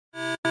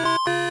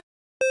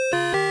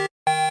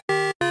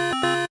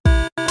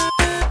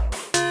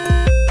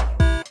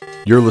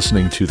You're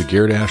listening to the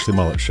Garrett Ashley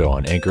Mullet Show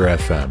on Anchor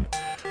FM.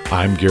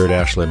 I'm Garrett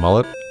Ashley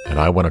Mullet, and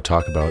I want to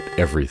talk about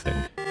everything.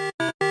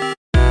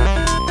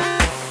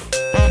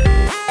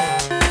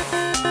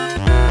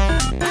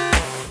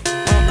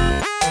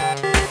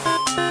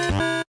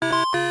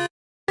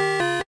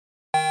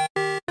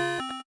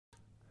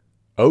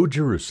 O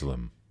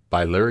Jerusalem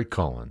by Larry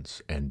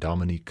Collins and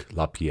Dominique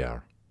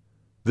Lapierre.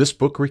 This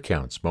book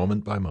recounts,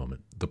 moment by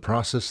moment, the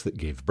process that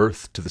gave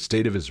birth to the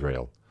State of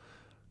Israel.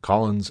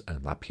 Collins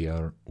and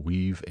Lapierre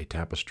weave a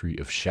tapestry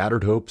of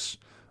shattered hopes,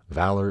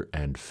 valor,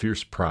 and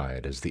fierce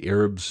pride as the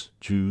Arabs,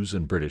 Jews,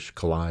 and British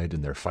collide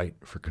in their fight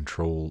for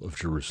control of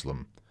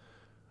Jerusalem.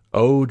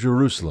 O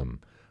Jerusalem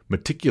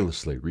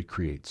meticulously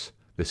recreates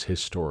this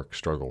historic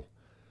struggle.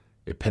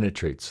 It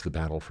penetrates the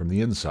battle from the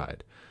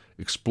inside,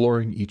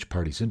 exploring each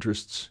party's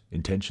interests,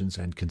 intentions,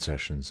 and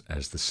concessions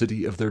as the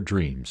city of their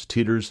dreams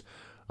teeters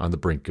on the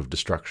brink of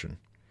destruction.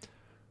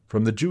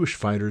 From the Jewish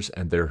fighters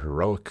and their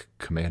heroic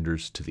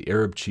commanders to the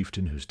Arab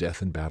chieftain whose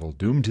death in battle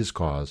doomed his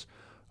cause,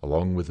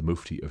 along with the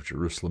Mufti of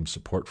Jerusalem's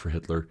support for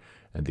Hitler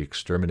and the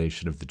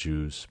extermination of the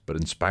Jews, but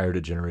inspired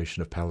a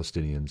generation of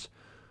Palestinians,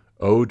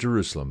 O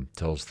Jerusalem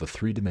tells the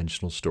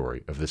three-dimensional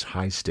story of this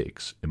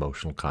high-stakes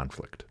emotional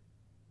conflict.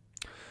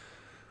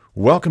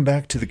 Welcome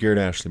back to the Garrett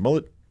Ashley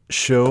Mullet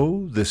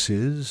Show. This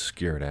is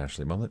Garrett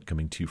Ashley Mullet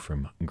coming to you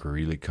from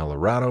Greeley,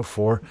 Colorado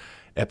for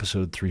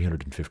episode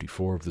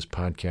 354 of this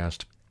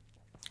podcast.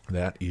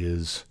 That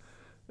is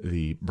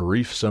the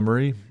brief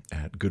summary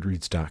at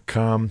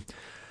Goodreads.com,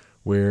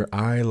 where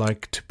I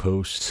like to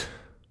post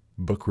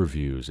book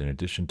reviews in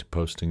addition to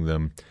posting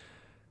them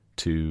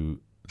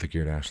to the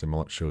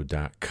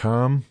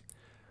GarrettAshleyMulletShow.com.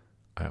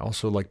 I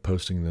also like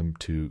posting them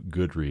to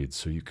Goodreads,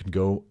 so you can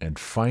go and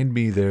find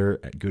me there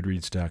at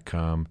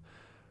Goodreads.com.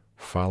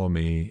 Follow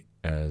me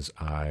as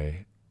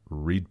I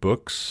read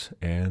books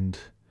and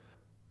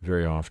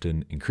very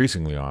often,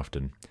 increasingly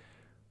often,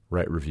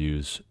 write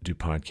reviews, do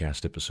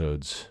podcast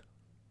episodes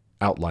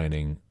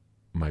outlining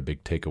my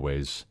big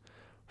takeaways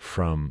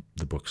from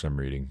the books I'm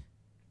reading.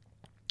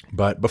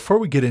 But before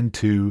we get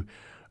into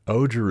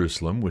O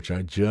Jerusalem, which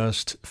I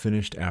just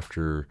finished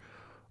after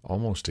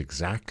almost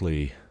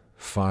exactly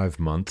 5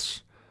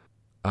 months,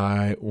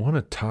 I want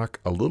to talk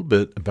a little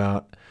bit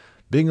about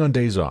being on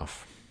days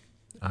off.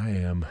 I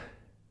am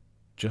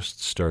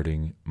just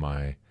starting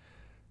my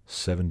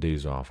 7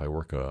 days off. I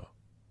work a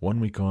 1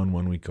 week on,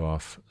 1 week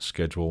off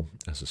schedule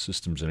as a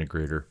systems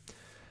integrator.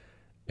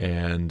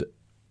 And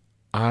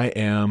I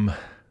am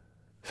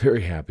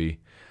very happy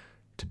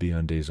to be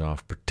on days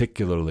off,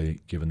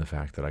 particularly given the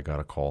fact that I got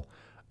a call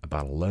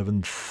about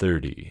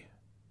 11:30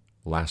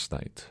 last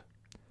night.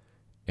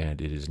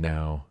 And it is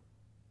now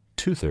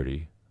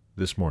 2:30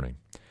 this morning.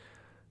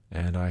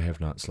 And I have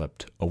not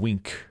slept a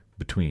wink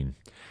between.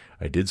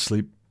 I did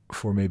sleep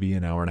for maybe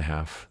an hour and a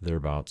half,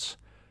 thereabouts,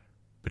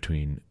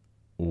 between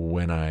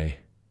when I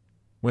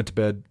went to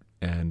bed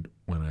and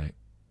when I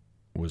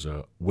was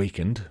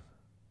awakened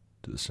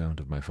to the sound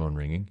of my phone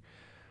ringing.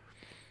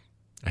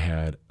 I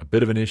had a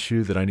bit of an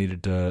issue that I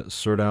needed to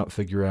sort out,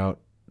 figure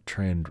out,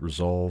 try and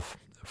resolve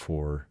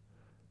for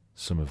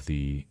some of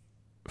the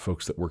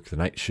folks that work the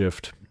night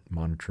shift,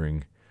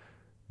 monitoring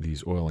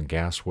these oil and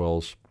gas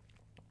wells,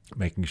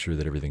 making sure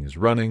that everything is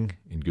running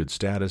in good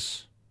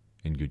status,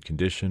 in good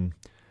condition,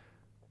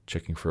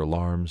 checking for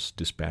alarms,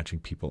 dispatching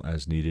people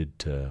as needed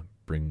to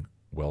bring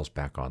wells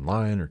back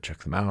online or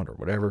check them out or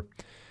whatever.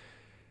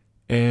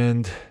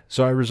 And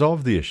so I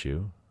resolved the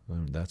issue.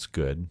 That's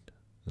good.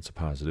 That's a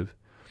positive.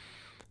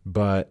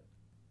 But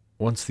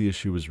once the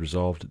issue was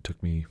resolved, it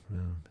took me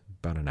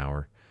about an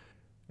hour.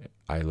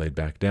 I laid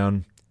back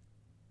down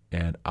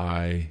and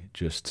I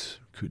just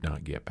could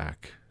not get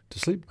back to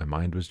sleep. My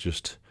mind was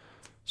just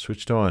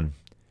switched on.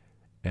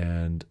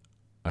 And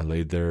I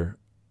laid there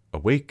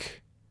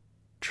awake,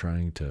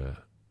 trying to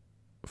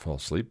fall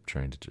asleep,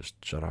 trying to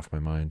just shut off my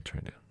mind,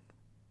 trying to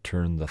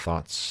turn the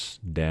thoughts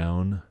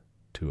down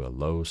to a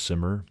low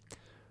simmer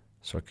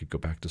so I could go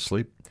back to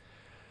sleep.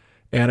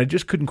 And I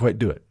just couldn't quite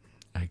do it.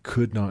 I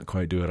could not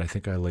quite do it. I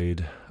think I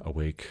laid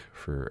awake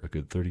for a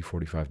good 30,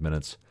 45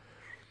 minutes.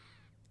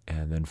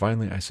 And then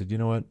finally I said, you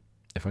know what?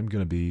 If I'm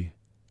going to be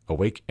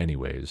awake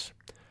anyways,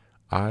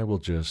 I will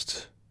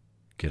just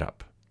get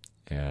up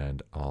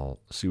and I'll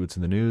see what's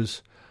in the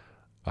news.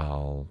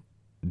 I'll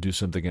do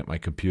something at my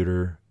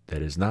computer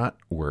that is not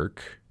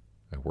work.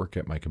 I work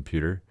at my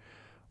computer,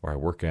 or I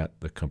work at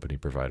the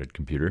company-provided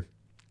computer,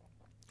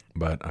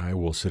 but I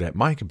will sit at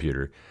my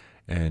computer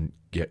and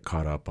get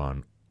caught up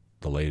on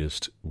the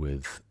latest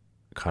with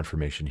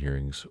confirmation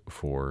hearings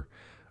for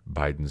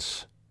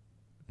Biden's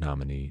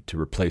nominee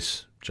to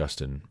replace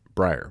Justin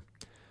Breyer.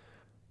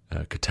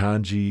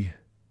 Ketanji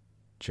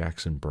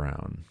Jackson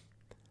Brown.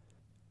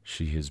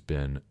 She has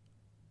been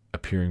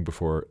appearing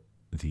before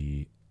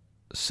the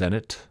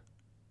Senate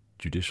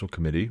Judicial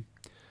Committee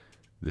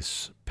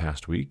this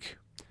past week,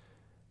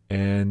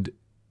 and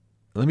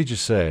let me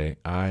just say,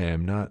 I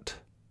am not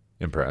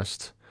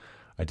impressed.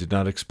 I did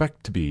not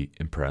expect to be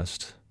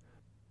impressed.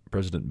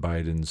 President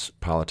Biden's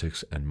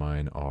politics and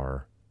mine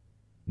are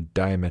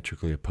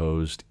diametrically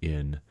opposed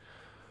in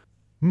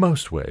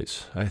most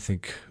ways. I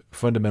think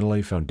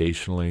fundamentally,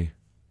 foundationally,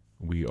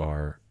 we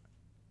are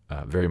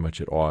very much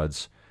at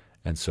odds.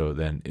 And so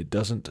then it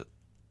doesn't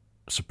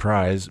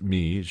surprise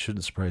me, it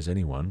shouldn't surprise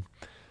anyone,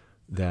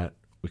 that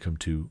we come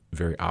to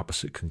very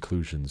opposite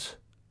conclusions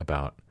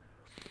about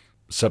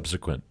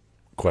subsequent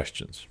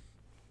questions.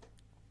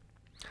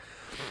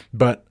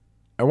 But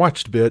I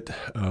watched a bit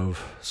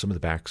of some of the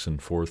backs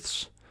and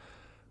forths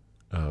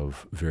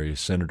of various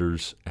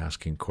senators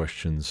asking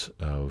questions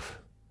of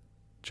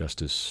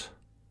Justice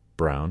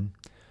Brown.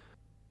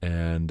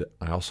 And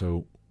I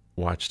also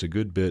watched a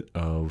good bit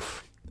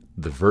of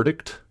The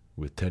Verdict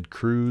with Ted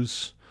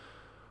Cruz,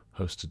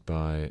 hosted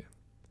by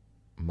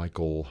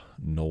Michael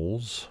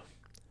Knowles,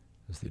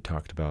 as they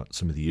talked about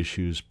some of the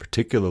issues,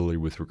 particularly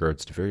with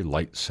regards to very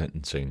light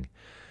sentencing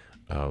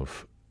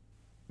of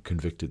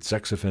convicted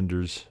sex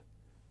offenders,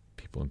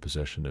 people in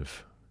possession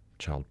of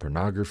child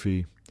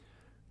pornography,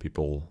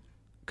 people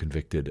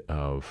convicted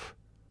of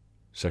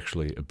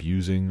sexually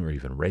abusing or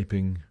even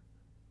raping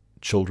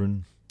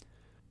children.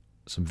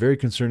 Some very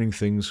concerning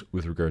things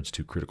with regards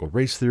to critical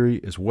race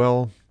theory as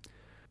well.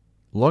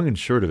 Long and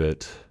short of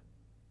it,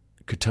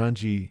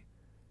 Ketanji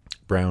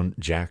Brown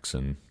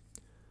Jackson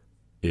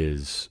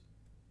is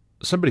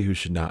somebody who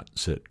should not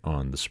sit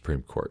on the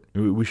Supreme Court.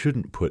 We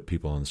shouldn't put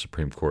people on the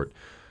Supreme Court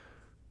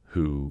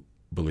who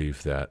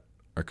believe that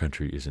our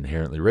country is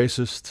inherently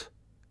racist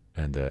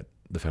and that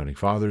the Founding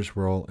Fathers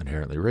were all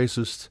inherently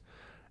racist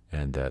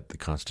and that the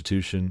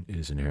Constitution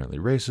is inherently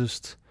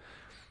racist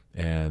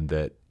and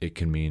that it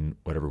can mean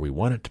whatever we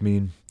want it to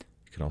mean.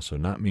 It can also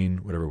not mean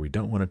whatever we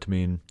don't want it to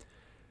mean.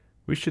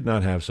 We should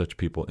not have such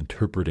people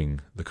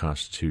interpreting the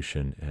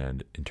Constitution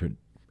and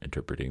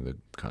interpreting the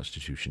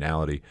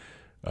constitutionality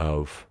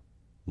of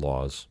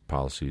laws,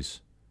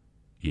 policies,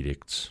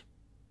 edicts,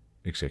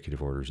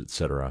 executive orders,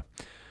 etc.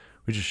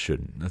 We just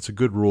shouldn't. That's a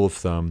good rule of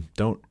thumb.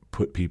 Don't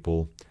put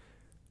people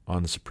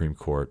on the Supreme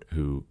Court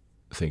who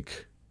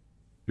think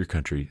your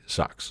country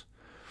sucks.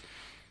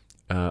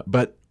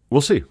 But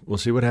we'll see. We'll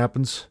see what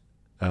happens.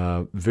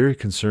 Very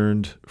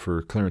concerned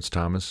for Clarence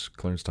Thomas.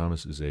 Clarence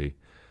Thomas is a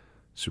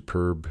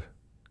superb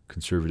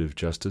conservative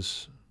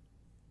justice,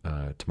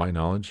 to my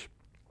knowledge,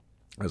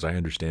 as I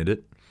understand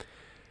it.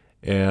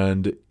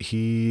 And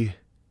he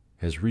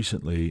has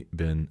recently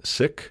been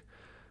sick,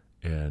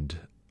 and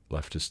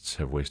leftists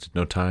have wasted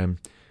no time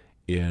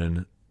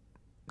in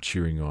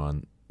cheering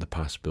on the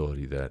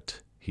possibility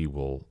that he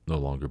will no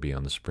longer be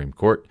on the Supreme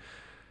Court.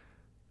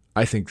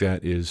 I think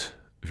that is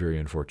very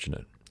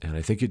unfortunate. And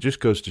I think it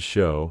just goes to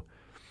show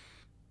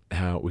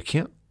how we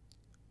can't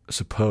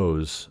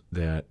suppose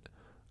that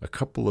a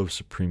couple of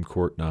Supreme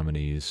Court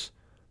nominees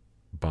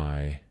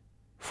by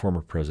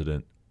former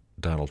President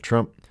Donald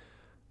Trump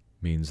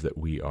means that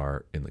we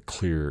are in the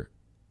clear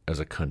as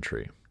a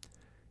country.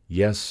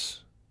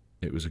 Yes,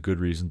 it was a good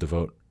reason to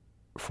vote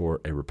for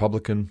a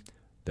Republican,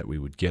 that we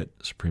would get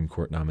Supreme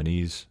Court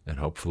nominees and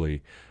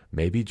hopefully,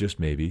 maybe, just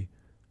maybe,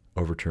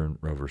 overturn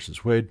Roe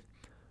versus Wade.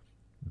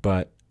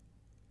 But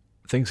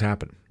things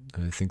happen.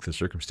 And I think the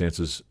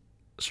circumstances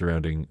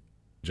surrounding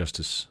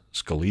Justice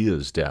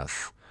Scalia's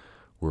death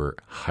were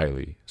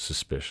highly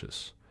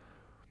suspicious.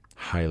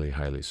 Highly,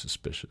 highly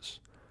suspicious.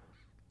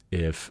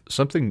 If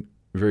something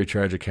very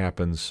tragic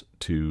happens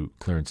to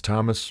Clarence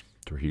Thomas,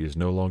 where he is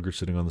no longer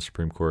sitting on the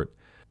Supreme Court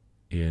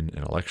in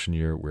an election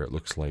year where it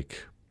looks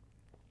like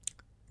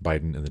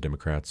Biden and the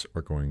Democrats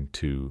are going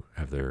to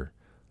have their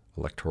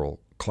electoral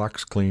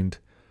clocks cleaned,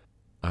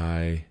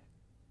 I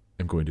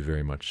am going to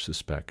very much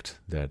suspect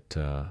that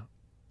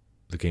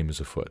the game is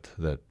afoot,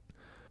 that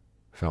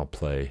foul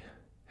play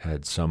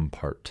had some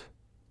part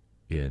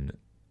in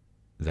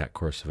that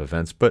course of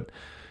events. But,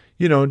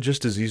 you know,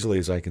 just as easily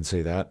as I can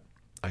say that,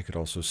 I could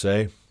also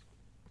say,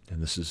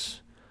 and this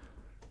is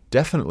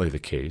definitely the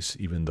case,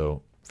 even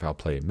though foul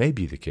play may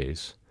be the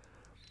case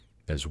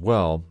as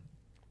well,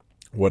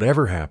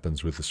 whatever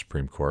happens with the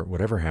Supreme Court,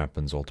 whatever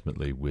happens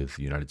ultimately with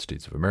the United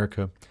States of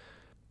America,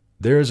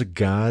 there is a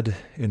God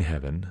in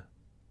heaven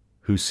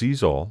who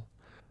sees all,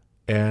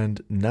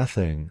 and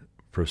nothing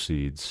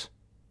proceeds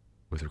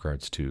with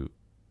regards to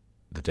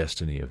the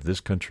destiny of this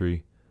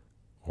country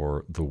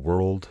or the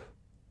world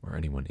or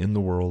anyone in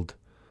the world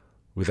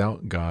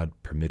without God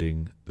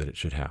permitting that it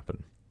should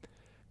happen.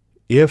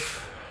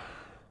 If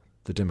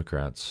the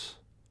Democrats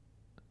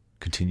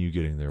continue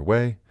getting their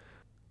way,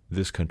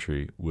 this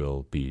country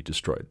will be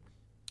destroyed.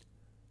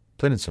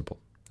 Plain and simple.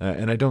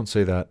 And I don't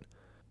say that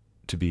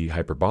to be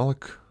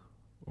hyperbolic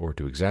or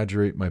to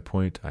exaggerate my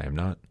point. I am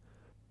not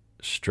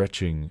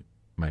stretching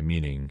my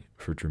meaning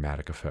for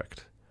dramatic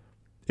effect.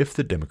 If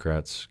the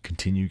Democrats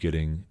continue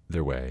getting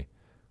their way,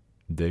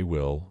 they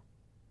will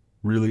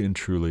really and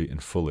truly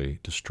and fully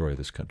destroy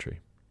this country.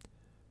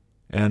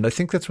 And I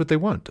think that's what they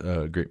want,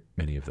 a great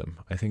many of them.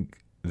 I think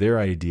their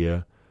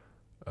idea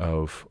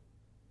of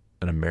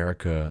an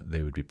America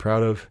they would be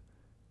proud of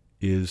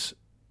is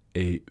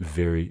a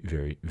very,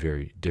 very,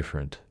 very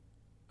different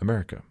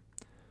America.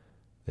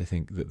 They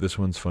think that this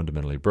one's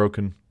fundamentally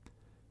broken,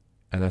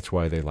 and that's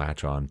why they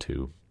latch on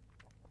to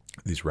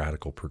these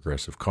radical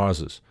progressive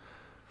causes,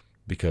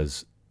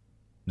 because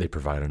they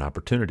provide an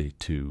opportunity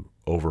to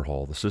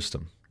overhaul the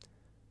system,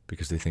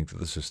 because they think that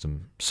the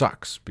system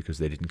sucks, because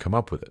they didn't come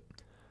up with it.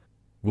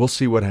 We'll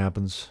see what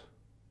happens.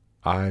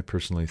 I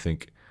personally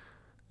think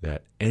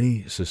that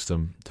any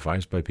system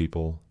devised by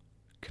people,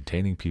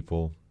 containing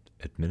people,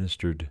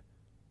 administered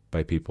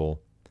by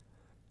people,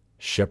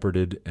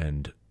 shepherded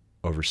and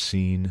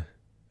overseen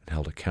and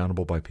held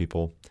accountable by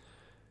people,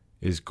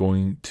 is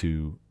going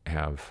to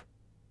have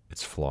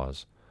its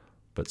flaws.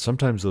 But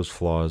sometimes those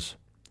flaws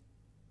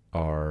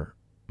are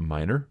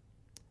minor,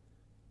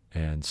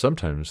 and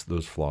sometimes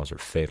those flaws are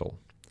fatal.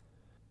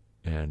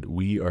 And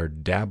we are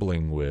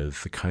dabbling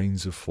with the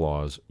kinds of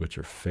flaws which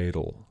are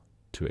fatal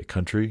to a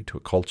country, to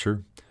a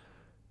culture,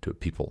 to a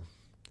people.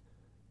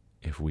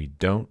 If we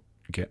don't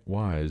get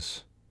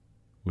wise,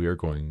 we are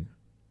going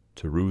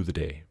to rue the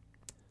day.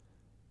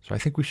 So I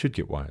think we should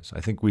get wise.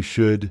 I think we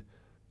should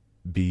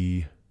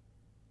be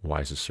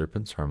wise as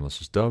serpents,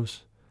 harmless as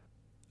doves.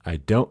 I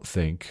don't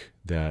think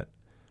that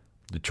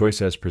the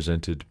choice as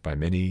presented by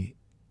many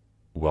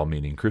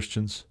well-meaning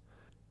Christians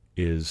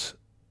is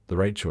the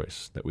right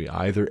choice, that we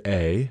either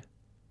A,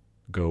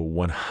 go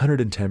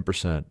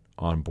 110%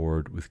 on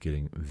board with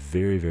getting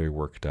very, very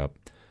worked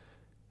up,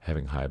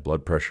 having high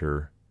blood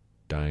pressure,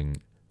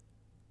 dying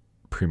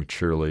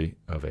prematurely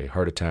of a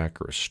heart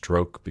attack or a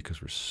stroke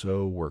because we're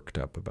so worked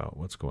up about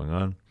what's going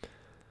on,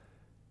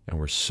 and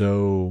we're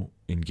so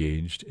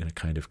engaged in a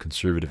kind of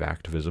conservative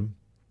activism.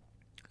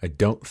 I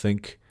don't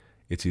think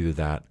it's either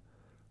that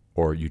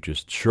or you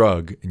just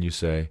shrug and you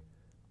say,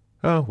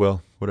 oh,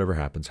 well, whatever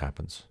happens,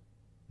 happens.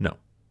 No.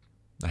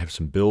 I have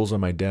some bills on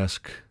my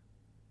desk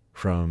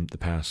from the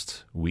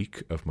past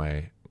week of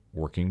my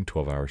working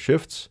 12-hour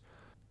shifts,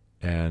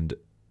 and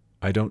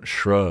I don't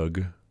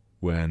shrug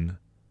when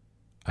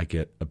I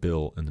get a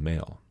bill in the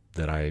mail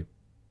that I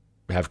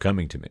have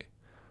coming to me.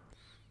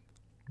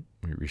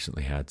 We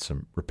recently had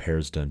some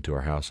repairs done to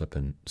our house up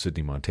in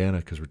Sydney, Montana,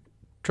 because we're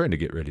trying to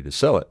get ready to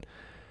sell it.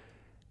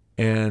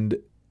 And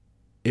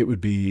it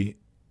would be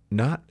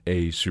not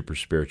a super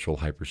spiritual,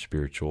 hyper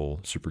spiritual,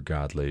 super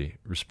godly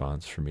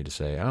response for me to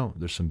say, oh,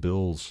 there's some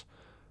bills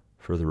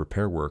for the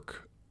repair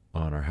work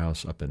on our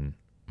house up in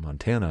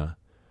Montana.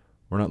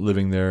 We're not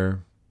living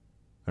there.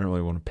 I don't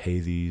really want to pay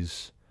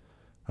these.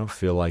 I don't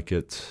feel like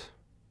it.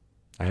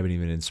 I haven't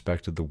even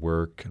inspected the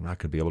work. I'm not going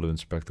to be able to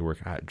inspect the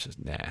work. I just,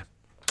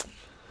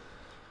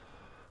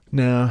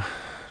 no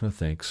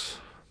thanks.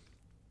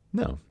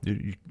 No,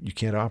 you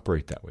can't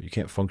operate that way. You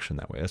can't function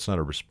that way. That's not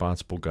a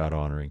responsible,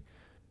 God-honoring,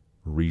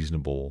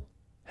 reasonable,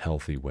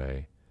 healthy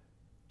way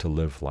to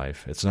live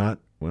life. It's not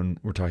when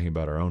we're talking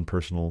about our own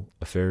personal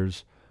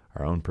affairs,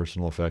 our own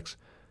personal effects,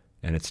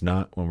 and it's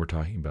not when we're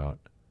talking about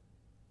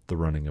the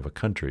running of a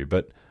country.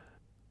 But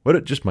what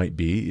it just might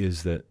be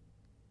is that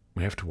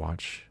we have to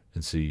watch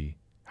and see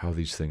how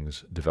these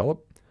things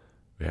develop.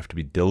 We have to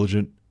be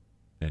diligent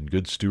and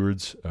good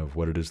stewards of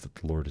what it is that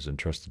the Lord has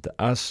entrusted to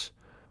us.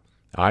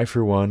 I,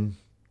 for one,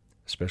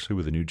 especially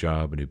with a new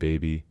job, a new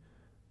baby,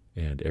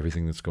 and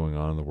everything that's going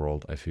on in the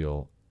world, I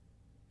feel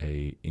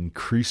a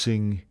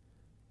increasing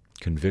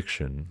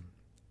conviction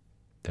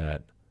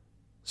that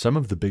some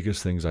of the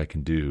biggest things I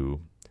can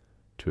do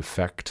to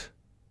affect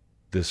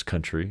this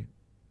country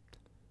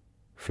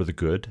for the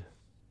good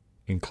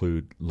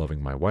include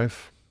loving my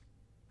wife,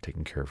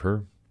 taking care of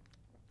her,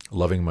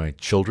 loving my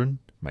children,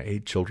 my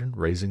 8 children,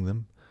 raising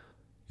them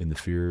in the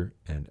fear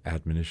and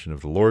admonition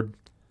of the Lord,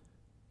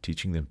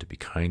 teaching them to be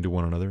kind to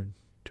one another,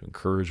 to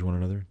encourage one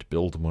another, to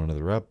build one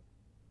another up,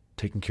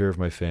 taking care of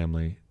my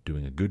family,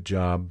 doing a good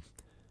job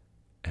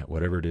at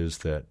whatever it is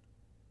that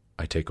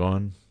I take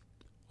on.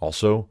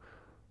 Also,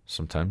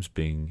 sometimes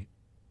being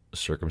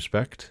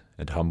circumspect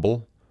and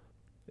humble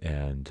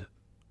and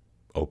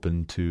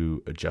open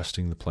to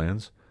adjusting the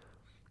plans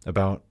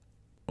about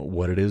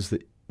what it is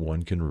that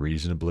one can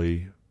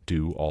reasonably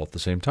do all at the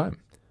same time.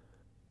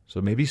 So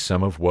maybe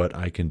some of what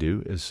I can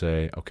do is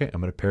say, okay, I'm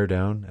going to pare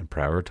down and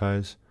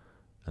prioritize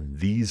on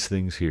these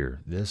things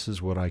here. This is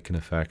what I can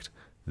affect.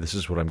 This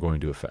is what I'm going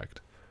to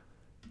affect.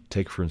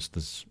 Take, for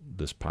instance,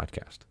 this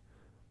podcast.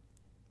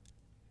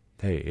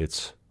 Hey,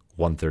 it's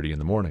 1:30 in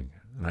the morning,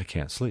 and I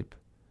can't sleep.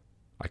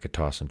 I could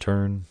toss and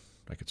turn.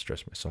 I could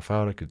stress myself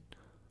out. I could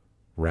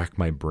rack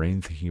my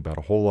brain thinking about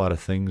a whole lot of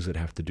things that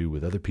have to do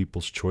with other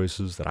people's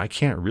choices that I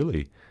can't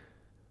really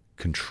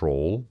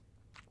control,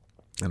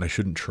 and I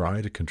shouldn't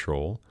try to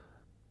control.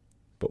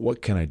 But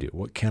what can I do?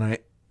 What can I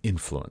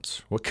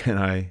influence? What can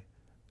I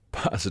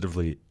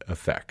positively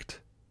affect?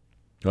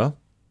 Well,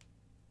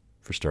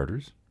 for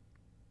starters,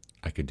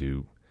 I could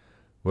do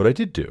what I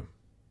did do.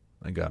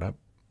 I got up,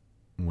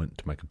 went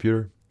to my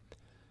computer,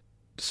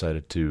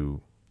 decided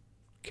to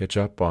catch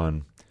up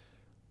on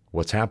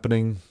what's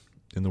happening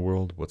in the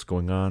world, what's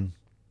going on.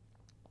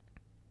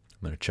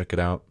 I'm going to check it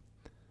out,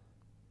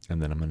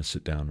 and then I'm going to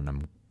sit down and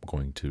I'm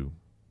going to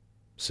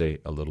say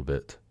a little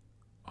bit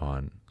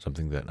on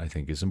something that I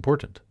think is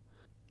important.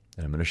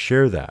 And I'm going to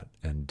share that.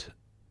 And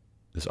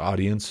this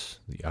audience,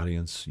 the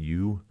audience,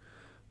 you,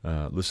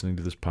 listening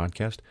to this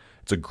podcast.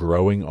 It's a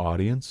growing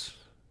audience.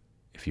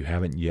 If you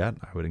haven't yet,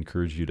 I would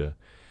encourage you to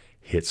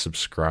hit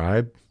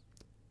subscribe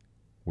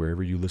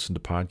wherever you listen to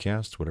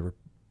podcasts, whatever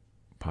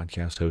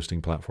podcast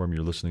hosting platform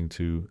you're listening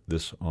to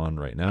this on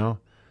right now.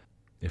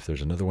 If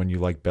there's another one you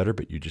like better,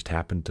 but you just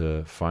happen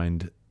to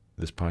find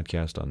this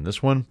podcast on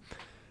this one,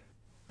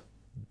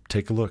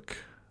 take a look.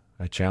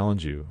 I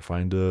challenge you.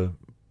 Find a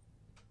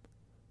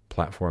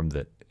platform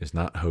that is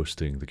not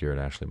hosting the Garrett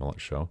Ashley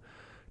Mullet Show.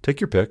 Take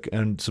your pick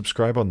and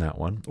subscribe on that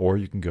one, or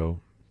you can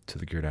go to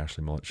the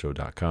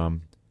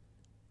GarrettAshleyMulletShow.com,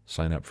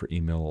 sign up for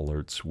email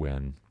alerts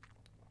when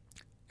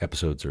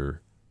episodes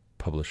are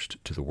published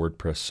to the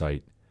WordPress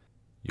site.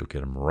 You'll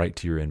get them right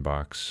to your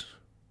inbox.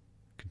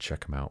 You can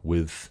check them out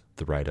with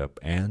the write-up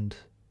and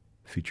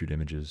featured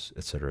images,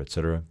 etc.,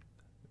 etc.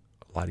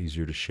 A lot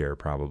easier to share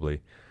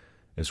probably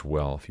as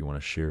well if you want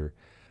to share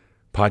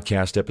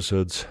podcast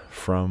episodes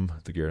from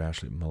the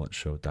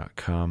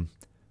GarrettAshleyMulletShow.com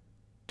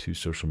to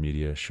social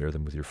media. Share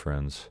them with your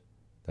friends.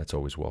 That's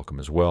always welcome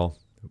as well.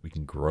 We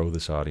can grow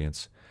this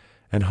audience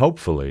and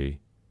hopefully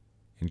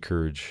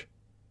encourage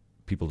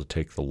people to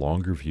take the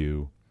longer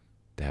view,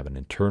 to have an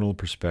internal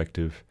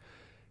perspective,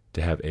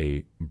 to have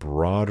a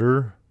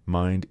broader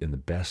mind in the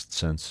best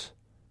sense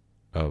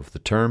of the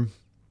term,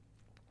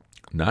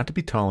 not to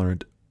be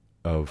tolerant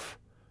of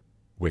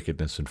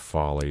wickedness and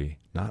folly,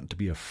 not to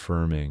be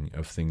affirming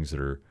of things that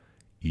are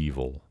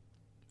evil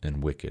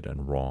and wicked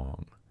and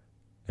wrong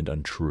and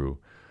untrue,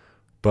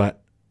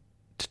 but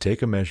to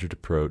take a measured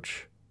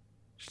approach,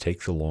 to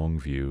take the long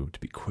view, to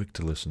be quick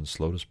to listen,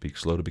 slow to speak,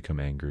 slow to become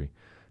angry,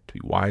 to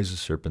be wise as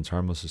serpents,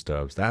 harmless as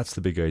doves. That's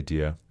the big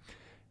idea.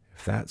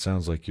 If that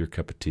sounds like your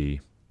cup of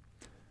tea,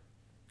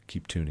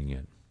 keep tuning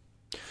in.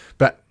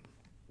 But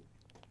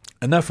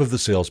enough of the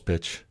sales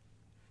pitch.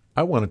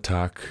 I want to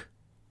talk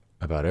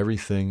about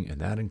everything, and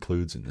that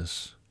includes, in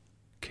this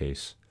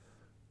case,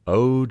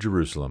 Oh,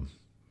 Jerusalem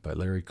by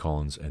Larry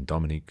Collins and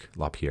Dominique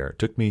Lapierre. It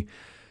took me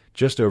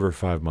just over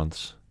 5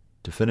 months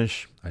to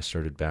finish. I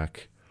started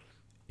back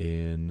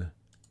in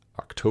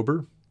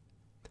October.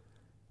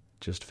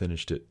 Just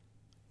finished it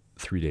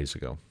 3 days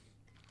ago.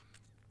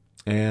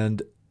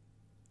 And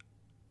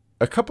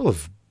a couple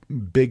of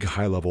big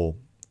high-level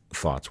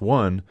thoughts.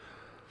 One,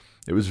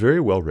 it was very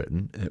well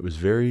written. It was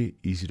very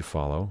easy to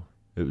follow.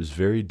 It was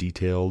very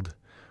detailed,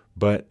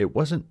 but it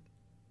wasn't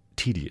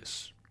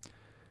tedious.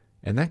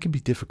 And that can be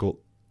difficult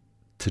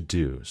to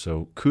do.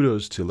 So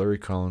kudos to Larry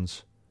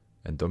Collins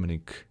and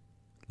Dominique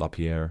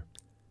Lapierre.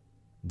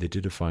 They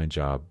did a fine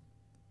job,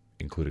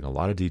 including a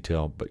lot of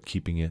detail, but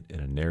keeping it in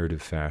a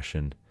narrative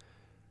fashion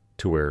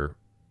to where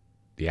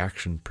the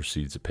action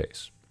proceeds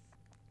apace.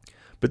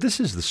 But this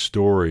is the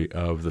story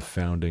of the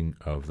founding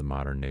of the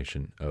modern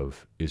nation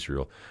of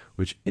Israel,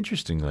 which,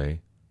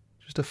 interestingly,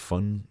 just a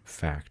fun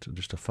fact,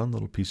 just a fun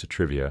little piece of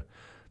trivia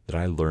that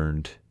I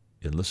learned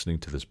in listening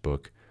to this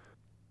book.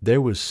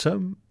 There was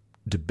some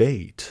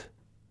debate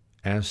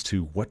as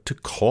to what to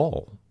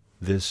call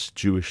this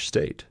Jewish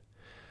state,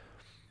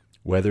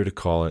 whether to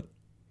call it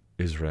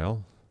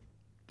Israel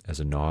as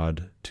a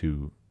nod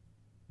to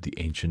the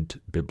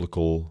ancient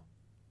biblical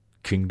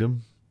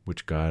kingdom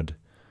which God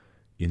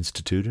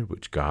instituted,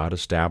 which God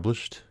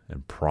established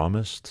and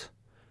promised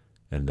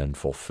and then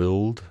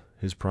fulfilled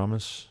his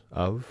promise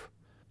of,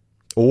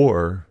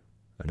 or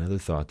another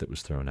thought that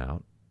was thrown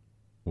out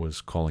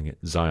was calling it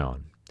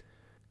Zion.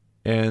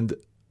 And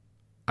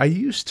I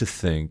used to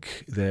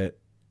think that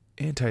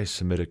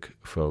anti-Semitic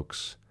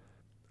folks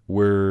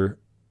were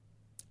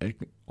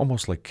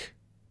almost like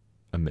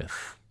a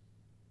myth,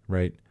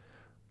 right?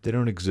 They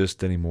don't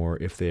exist anymore.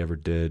 If they ever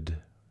did,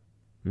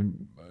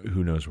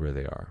 who knows where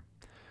they are.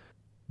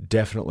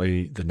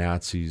 Definitely the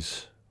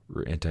Nazis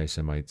were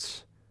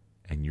anti-Semites,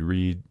 and you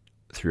read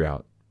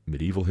throughout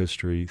medieval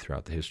history,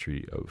 throughout the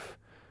history of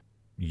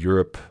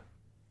Europe,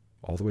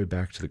 all the way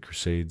back to the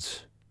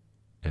Crusades,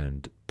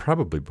 and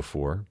probably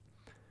before,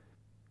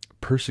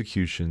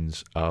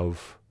 persecutions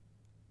of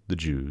the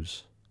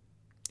Jews.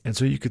 And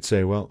so you could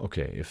say, well,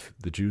 okay, if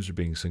the Jews are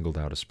being singled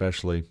out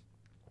especially,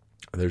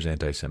 there's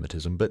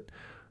anti-Semitism, but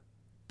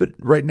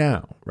right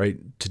now, right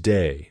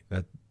today,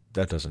 that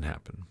doesn't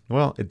happen.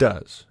 Well, it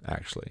does,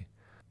 actually.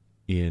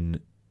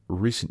 In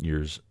recent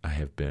years, I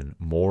have been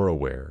more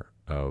aware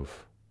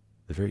of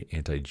the very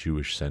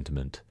anti-Jewish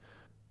sentiment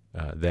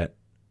that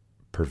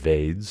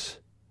pervades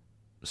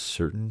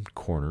certain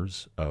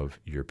corners of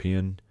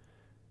European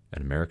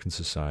and American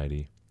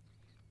society.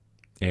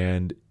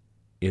 And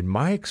in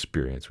my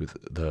experience with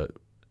the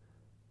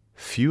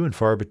few and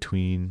far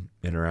between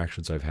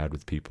interactions I've had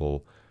with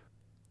people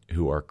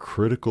who are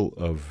critical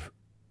of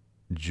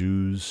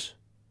Jews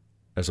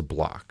as a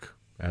block,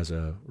 as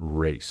a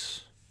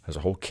race, as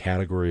a whole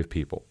category of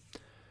people,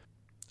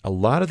 a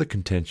lot of the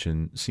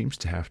contention seems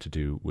to have to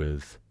do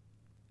with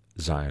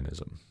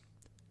Zionism,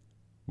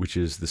 which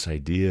is this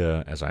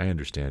idea, as I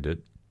understand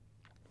it,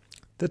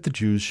 that the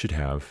Jews should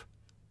have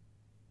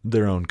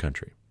their own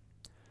country,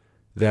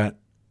 that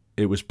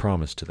it was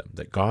promised to them,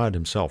 that God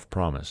himself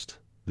promised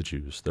the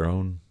Jews their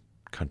own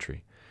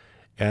country,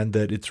 and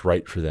that it's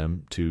right for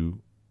them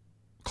to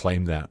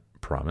claim that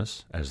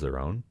promise as their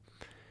own,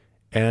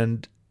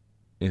 and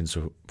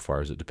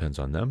insofar as it depends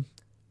on them,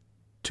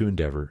 to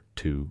endeavor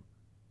to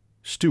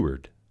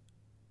steward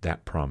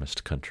that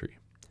promised country.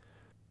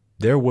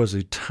 There was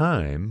a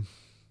time,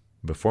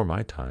 before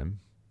my time,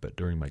 but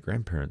during my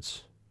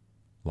grandparents'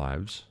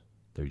 lives,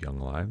 their young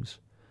lives,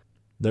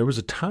 there was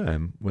a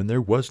time when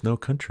there was no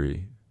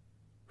country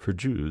for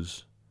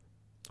Jews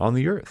on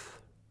the earth.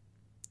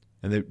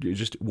 And they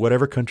just,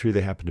 whatever country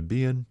they happened to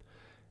be in,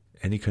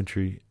 any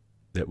country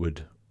that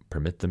would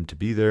permit them to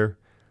be there,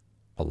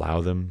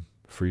 allow them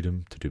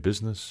freedom to do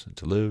business, and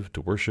to live,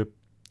 to worship,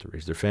 to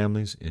raise their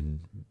families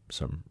in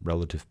some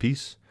relative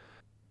peace,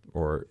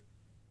 or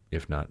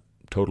if not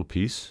total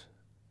peace,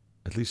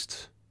 at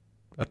least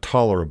a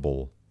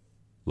tolerable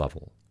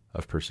level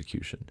of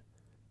persecution.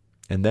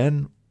 And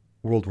then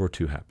World War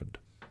II happened.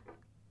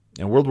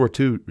 And World War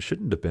II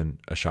shouldn't have been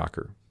a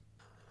shocker.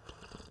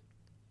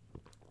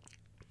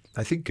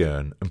 I think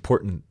an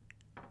important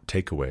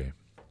takeaway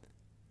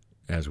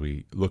as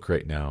we look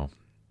right now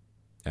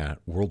at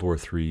World War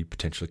III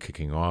potentially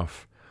kicking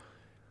off,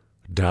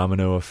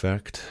 domino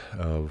effect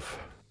of,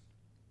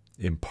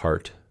 in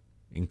part,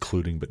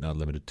 including but not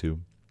limited to,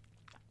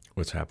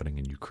 what's happening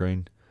in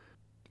Ukraine,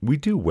 we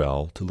do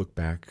well to look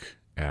back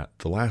at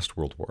the last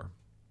World War.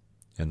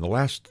 And the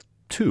last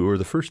two, or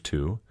the first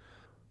two,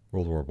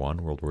 World War I,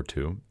 World War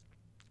II,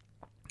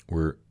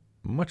 were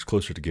much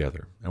closer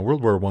together. And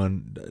World War I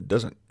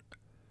doesn't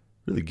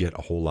really get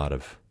a whole lot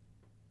of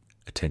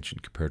attention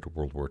compared to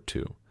World War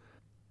II.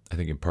 I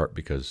think in part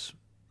because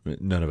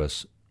none of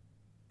us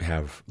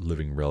have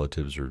living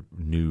relatives or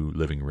knew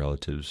living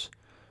relatives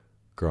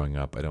growing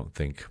up, I don't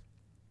think,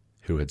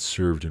 who had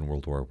served in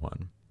World War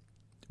I.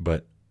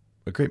 But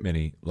a great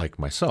many, like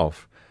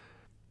myself,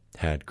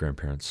 had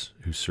grandparents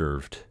who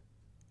served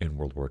in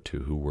World War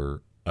II, who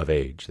were of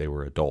age. They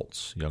were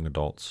adults, young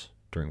adults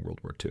during World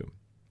War II.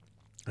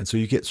 And so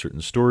you get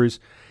certain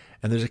stories,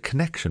 and there's a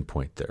connection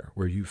point there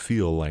where you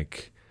feel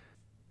like,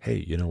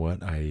 hey, you know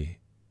what, I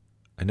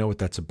know what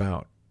that's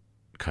about,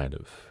 kind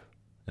of,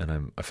 and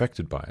I'm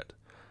affected by it.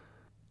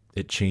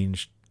 It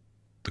changed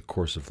the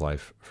course of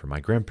life for my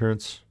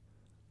grandparents,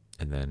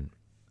 and then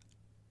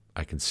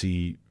I can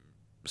see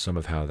some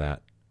of how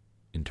that,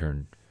 in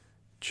turn,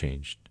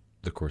 changed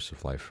the course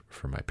of life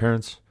for my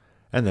parents,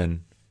 and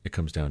then it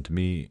comes down to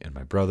me and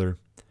my brother,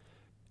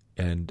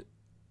 and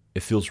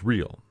it feels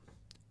real.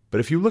 But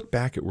if you look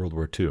back at World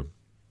War II,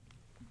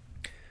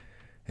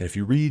 and if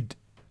you read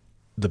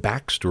the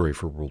backstory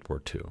for World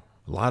War II,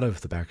 a lot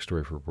of the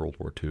backstory for World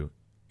War II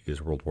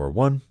is World War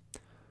I,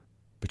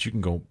 but you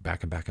can go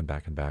back and back and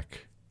back and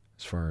back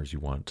as far as you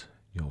want.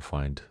 You'll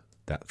find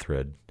that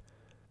thread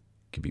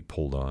can be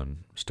pulled on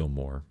still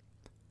more.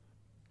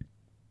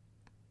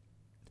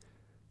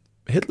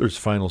 Hitler's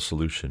final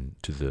solution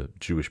to the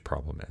Jewish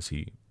problem, as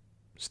he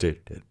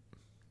stated it,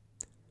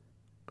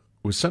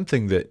 was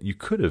something that you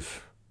could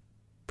have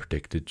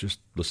predicted just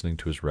listening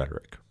to his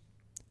rhetoric.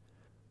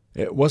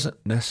 It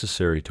wasn't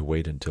necessary to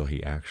wait until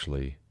he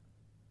actually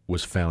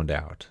was found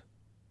out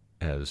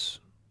as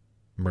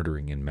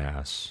murdering in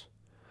mass,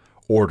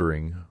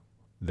 ordering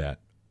that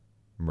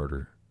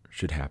murder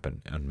should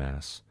happen en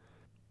masse,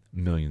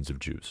 millions of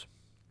Jews.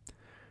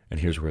 And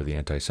here's where the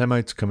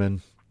anti-Semites come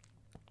in,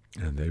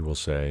 and they will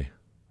say,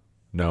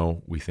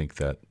 no, we think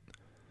that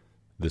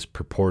this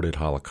purported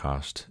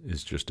Holocaust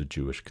is just a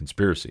Jewish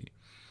conspiracy.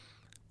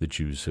 The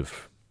Jews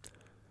have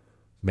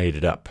made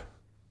it up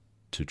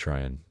to try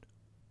and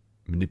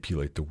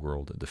manipulate the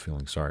world into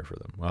feeling sorry for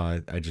them.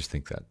 Well, I just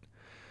think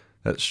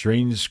that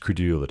strange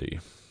credulity,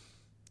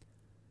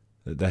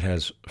 that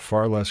has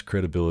far less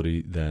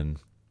credibility than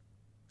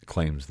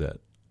claims that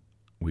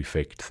we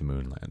faked the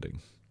moon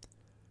landing.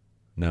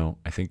 No,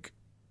 I think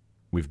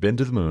we've been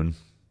to the moon.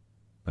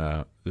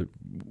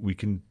 We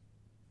can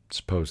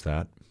suppose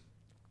that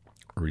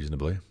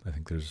reasonably. I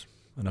think there's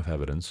enough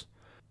evidence.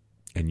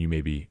 And you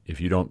maybe, if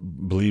you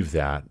don't believe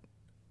that,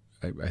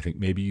 I think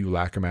maybe you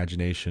lack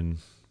imagination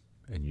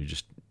and you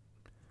just,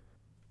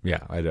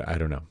 I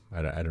don't know.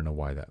 I don't know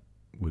why that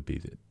would be,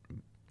 that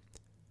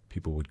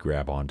people would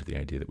grab onto the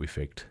idea that we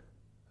faked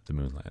the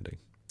moon landing.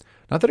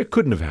 Not that it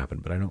couldn't have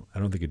happened, but I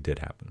don't think it did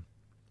happen.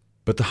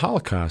 But the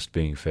Holocaust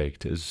being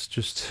faked is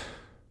just,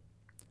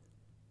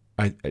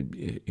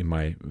 in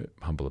my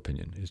humble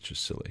opinion, is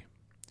just silly.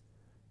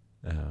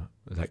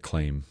 That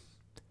claim.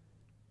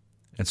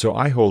 And so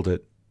I hold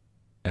it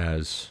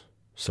as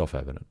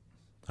self-evident.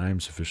 I am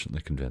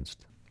sufficiently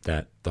convinced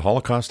that the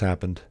Holocaust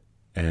happened,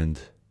 and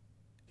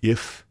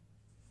if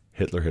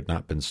Hitler had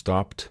not been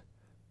stopped,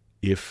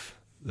 if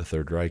the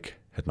Third Reich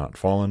had not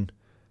fallen,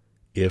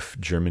 if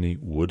Germany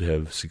would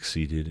have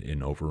succeeded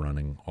in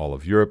overrunning all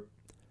of Europe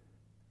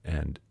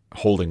and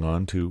holding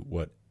on to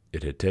what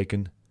it had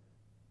taken,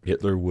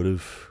 Hitler would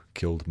have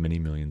killed many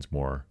millions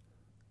more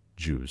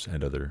Jews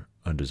and other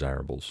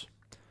undesirables.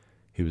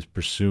 He was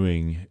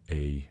pursuing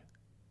a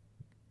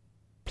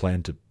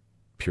plan to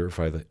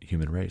purify the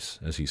human race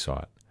as he saw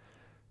it,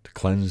 to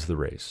cleanse the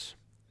race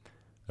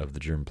of the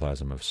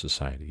germplasm of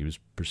society. He was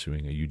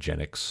pursuing a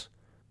eugenics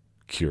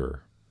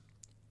cure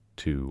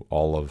to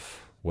all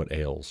of what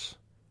ails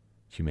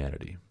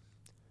humanity.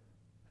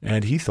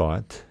 And he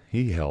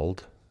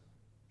held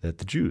that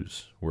the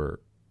Jews were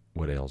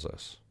what ails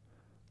us.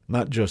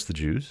 Not just the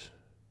Jews,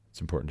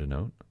 it's important to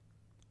note,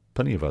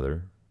 plenty of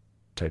other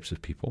types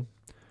of people,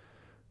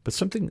 but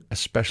something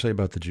especially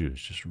about the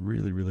Jews just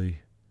really, really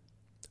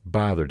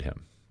bothered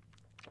him,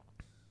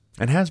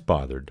 and has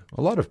bothered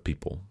a lot of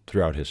people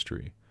throughout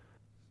history.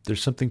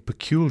 There's something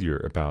peculiar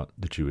about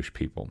the Jewish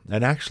people,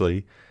 and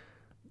actually,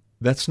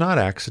 that's not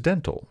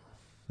accidental.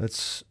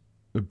 That's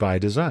by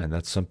design.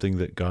 That's something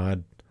that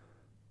God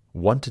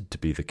wanted to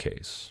be the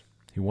case.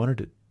 He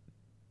wanted it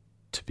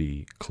to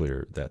be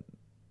clear that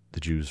the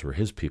Jews were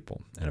his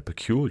people and a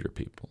peculiar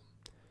people.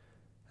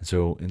 And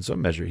so, in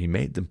some measure, he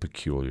made them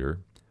peculiar,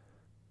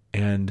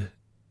 and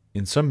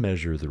in some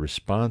measure, the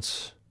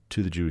response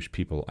to the Jewish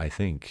people, I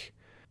think,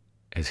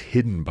 is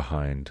hidden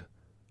behind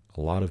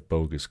a lot of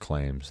bogus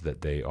claims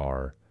that they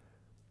are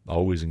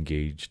always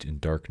engaged in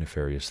dark,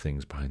 nefarious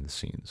things behind the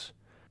scenes.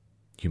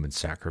 Human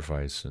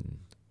sacrifice and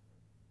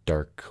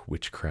dark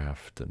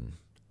witchcraft and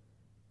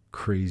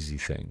crazy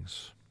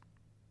things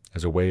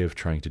as a way of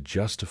trying to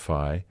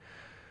justify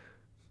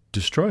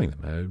destroying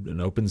them,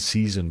 an open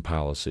season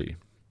policy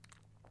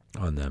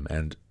on them,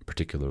 and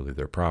particularly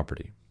their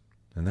property.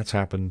 And that's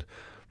happened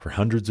for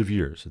hundreds of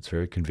years. It's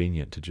very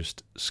convenient to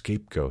just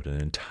scapegoat an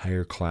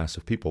entire class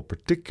of people,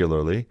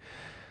 particularly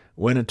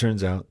when it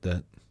turns out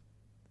that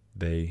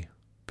they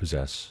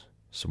possess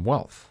some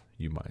wealth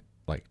you might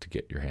like to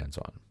get your hands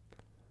on.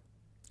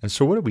 And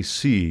so what do we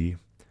see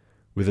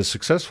with as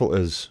successful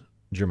as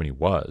Germany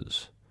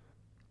was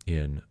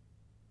in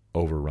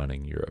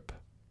overrunning Europe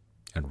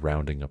and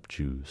rounding up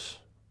Jews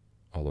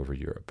all over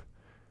Europe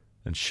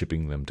and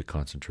shipping them to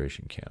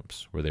concentration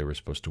camps where they were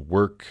supposed to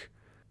work,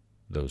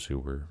 those who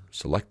were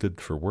selected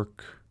for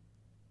work,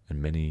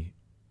 and many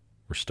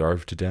were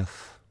starved to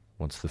death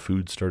once the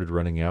food started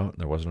running out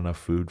and there wasn't enough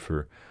food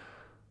for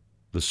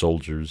the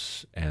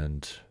soldiers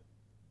and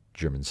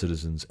German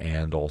citizens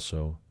and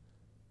also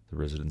the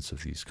residents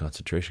of these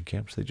concentration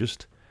camps. They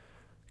just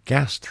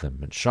gassed them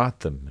and shot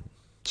them and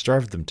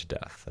starved them to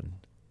death and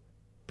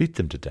beat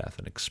them to death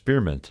and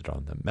experimented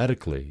on them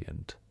medically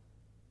and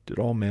did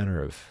all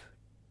manner of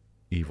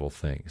evil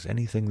things,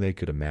 anything they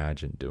could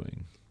imagine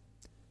doing.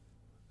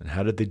 And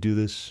how did they do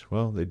this?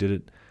 Well, they did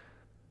it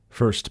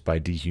first by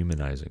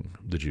dehumanizing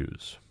the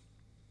Jews,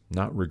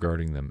 not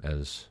regarding them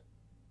as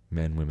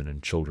men, women,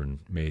 and children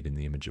made in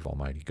the image of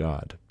Almighty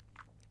God.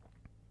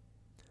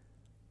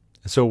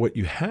 And so what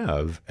you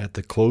have at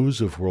the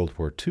close of World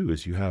War II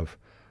is you have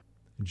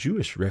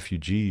Jewish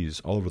refugees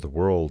all over the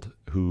world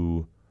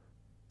who,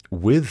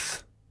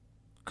 with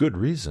good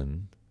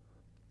reason,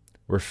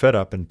 were fed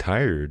up and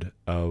tired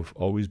of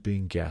always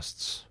being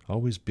guests,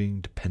 always being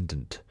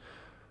dependent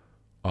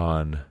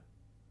on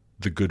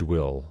the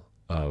goodwill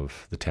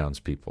of the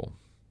townspeople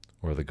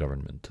or the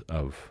government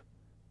of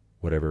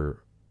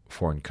whatever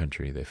foreign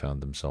country they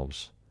found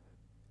themselves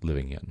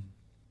living in.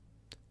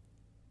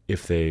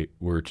 If they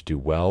were to do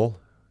well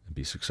and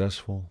be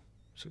successful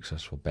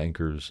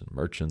bankers and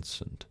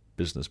merchants and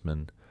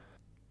businessmen,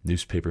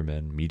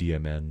 newspapermen, media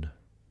men,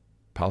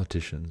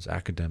 politicians,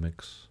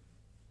 academics,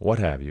 what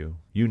have you,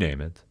 you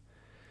name it,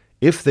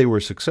 if they were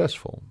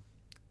successful,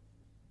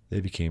 they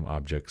became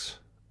objects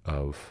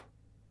of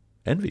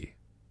envy.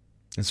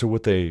 And so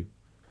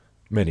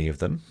many of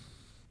them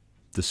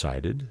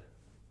decided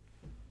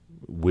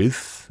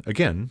with,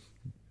 again,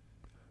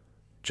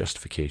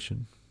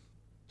 justification,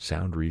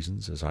 sound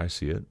reasons as I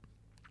see it,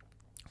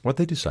 what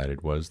they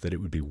decided was that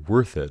it would be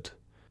worth it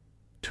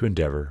to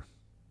endeavor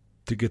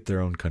to get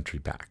their own country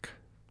back.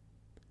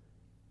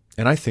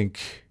 And I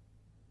think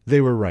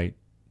they were right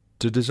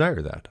to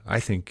desire that. I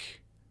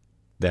think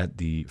that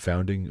the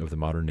founding of the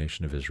modern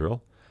nation of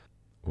Israel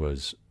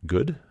was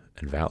good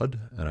and valid,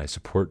 and I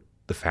support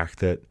the fact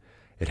that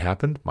it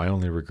happened. My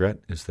only regret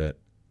is that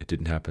it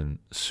didn't happen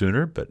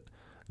sooner, but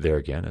there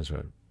again, as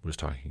I was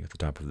talking at the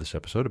top of this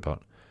episode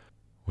about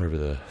whatever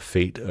the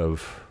fate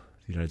of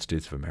the United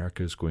States of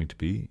America is going to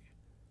be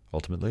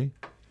ultimately,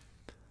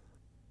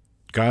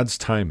 God's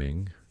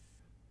timing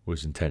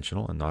was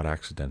intentional and not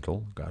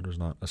accidental. God was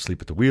not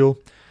asleep at the wheel.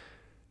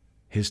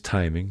 His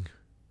timing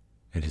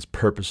and his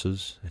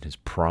purposes and his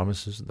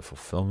promises and the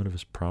fulfillment of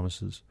his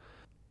promises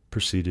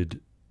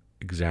proceeded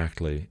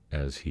exactly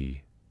as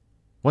he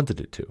wanted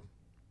it to.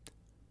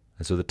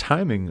 And so the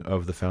timing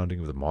of the founding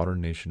of the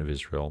modern nation of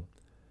Israel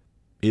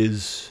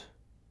is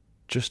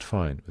just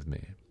fine with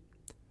me.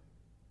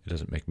 It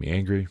doesn't make me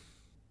angry.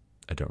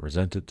 I don't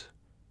resent it.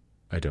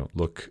 I don't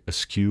look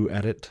askew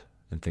at it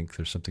and think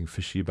there's something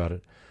fishy about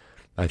it.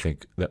 I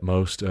think that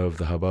most of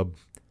the hubbub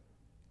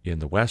in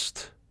the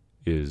West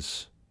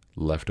is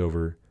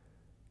leftover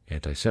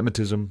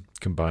anti-Semitism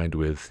combined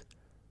with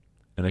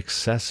an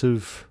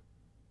excessive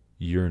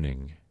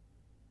yearning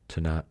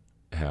to not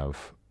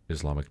have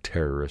Islamic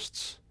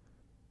terrorists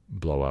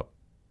blow up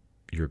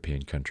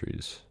European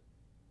countries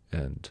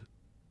and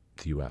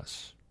the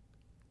U.S.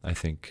 I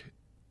think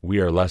we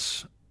are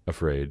less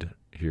afraid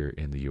here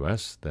in the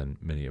U.S. than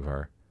many of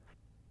our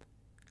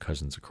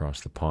cousins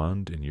across the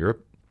pond in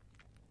Europe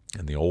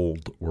and the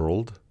old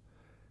world,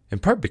 in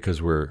part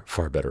because we're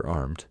far better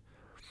armed.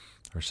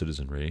 Our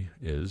citizenry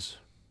is.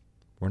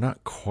 We're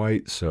not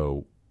quite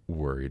so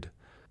worried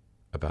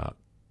about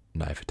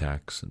knife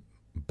attacks and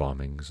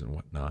bombings and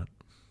whatnot.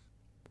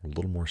 We're a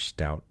little more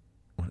stout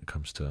when it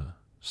comes to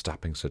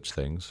stopping such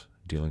things,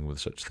 dealing with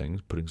such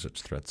things, putting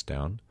such threats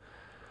down.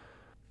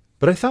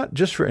 But I thought,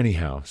 just for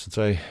anyhow, since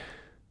I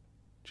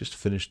just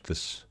finished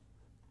this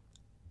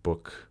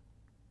book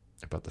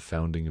about the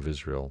founding of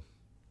Israel,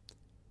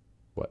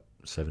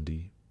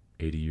 70,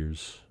 80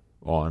 years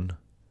on,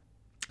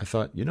 I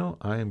thought,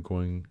 I am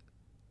going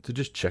to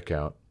just check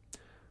out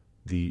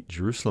the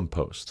Jerusalem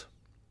Post,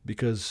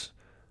 because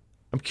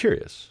I'm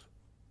curious.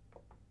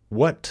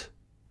 What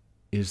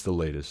is the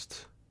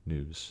latest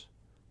news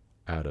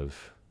out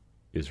of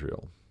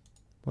Israel?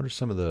 What are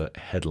some of the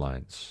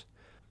headlines,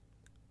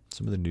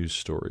 some of the news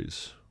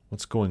stories?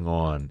 What's going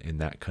on in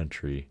that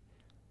country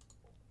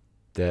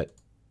that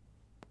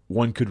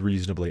one could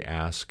reasonably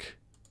ask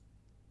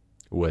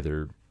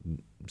whether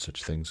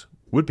such things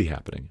would be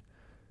happening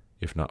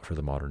if not for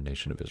the modern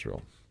nation of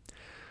Israel?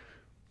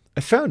 I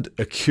found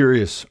a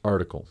curious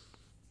article,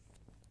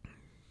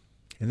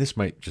 and this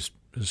might just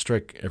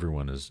strike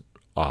everyone as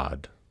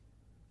odd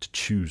to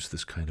choose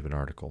this kind of an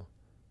article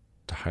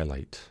to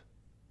highlight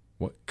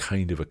what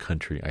kind of a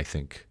country I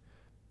think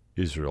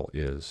Israel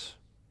is.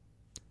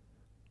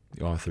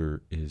 The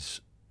author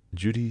is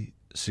Judy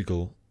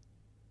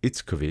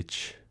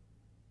Siegel-Itzkovich.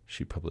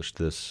 She published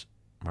this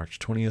March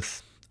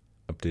 20th,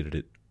 updated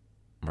it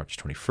March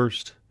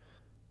 21st,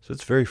 so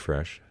it's very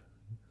fresh,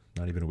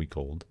 not even a week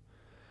old.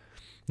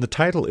 The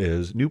title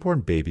is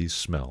Newborn Babies'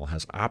 Smell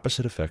Has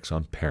Opposite Effects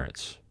on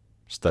Parents.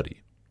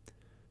 Study.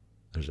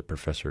 There's a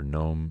Professor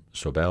Noam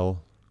Sobel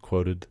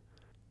quoted.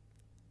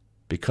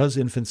 Because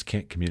infants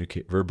can't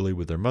communicate verbally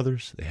with their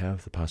mothers, they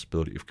have the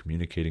possibility of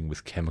communicating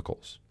with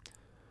chemicals.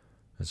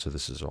 And so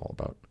this is all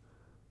about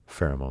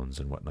pheromones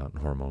and whatnot,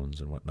 and hormones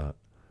and whatnot,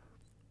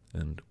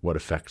 and what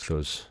effect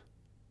those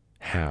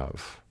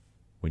have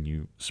when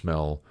you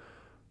smell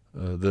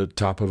the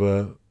top of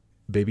a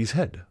baby's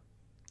head,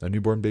 a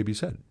newborn baby's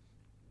head.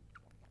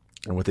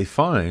 And what they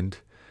find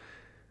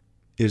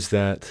is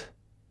that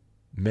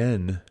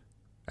men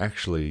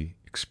actually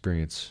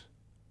experience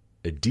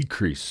a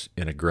decrease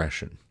in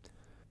aggression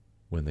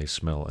when they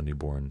smell a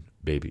newborn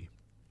baby.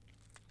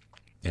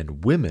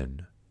 And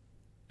women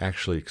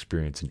actually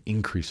experience an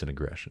increase in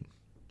aggression,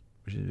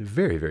 which is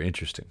very, very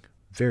interesting.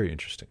 Very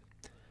interesting.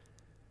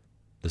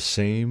 The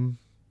same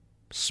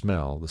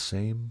smell, the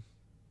same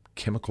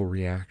chemical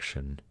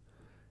reaction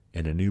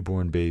in a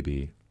newborn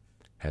baby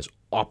has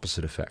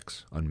opposite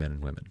effects on men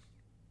and women.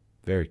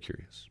 Very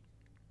curious.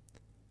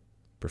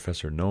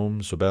 Professor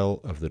Noam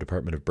Sobel of the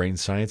Department of Brain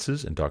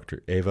Sciences and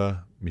Dr.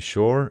 Eva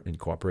Mishor, in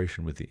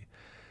cooperation with the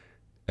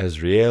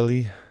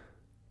Israeli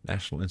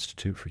National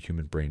Institute for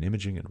Human Brain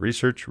Imaging and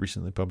Research,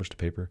 recently published a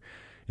paper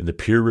in the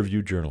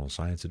peer-reviewed journal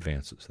Science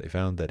Advances. They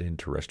found that in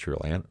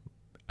terrestrial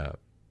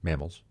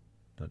mammals,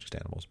 not just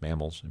animals,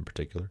 mammals in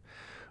particular,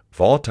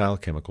 volatile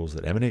chemicals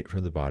that emanate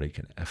from the body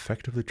can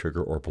effectively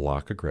trigger or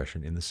block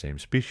aggression in the same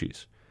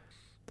species.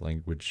 The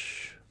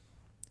language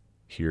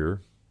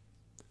here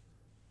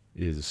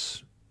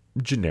is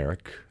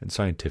generic and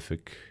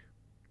scientific,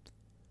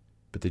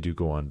 but they do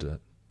go on to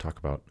talk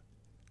about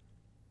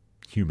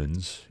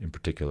humans in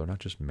particular, not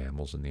just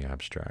mammals in the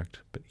abstract,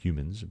 but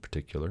humans in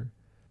particular.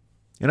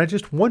 And I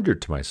just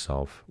wondered to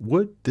myself,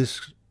 would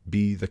this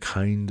be the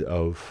kind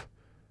of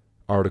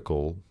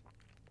article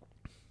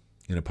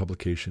in a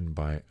publication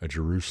by a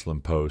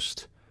Jerusalem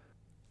Post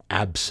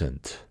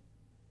absent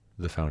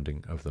the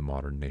founding of the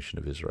modern nation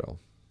of Israel?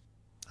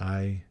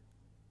 I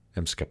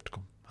am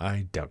skeptical.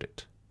 I doubt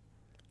it.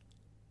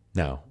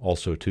 Now,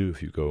 also, too,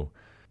 if you go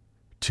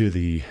to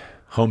the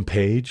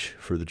homepage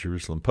for the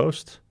Jerusalem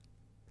Post,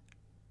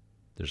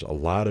 there's a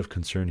lot of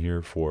concern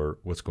here for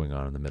what's going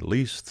on in the Middle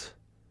East.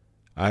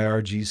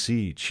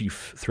 IRGC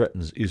chief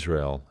threatens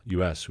Israel,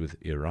 U.S. with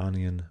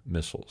Iranian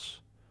missiles.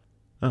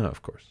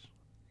 Of course.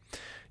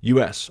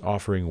 U.S.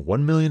 offering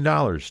 $1 million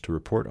to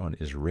report on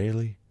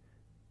Israeli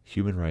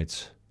human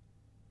rights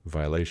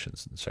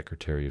violations. And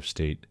Secretary of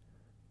State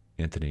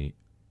Anthony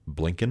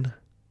Blinken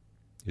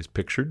is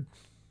pictured.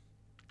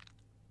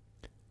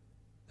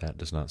 That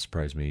does not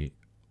surprise me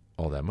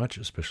all that much,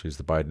 especially as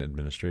the Biden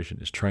administration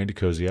is trying to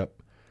cozy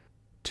up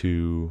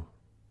to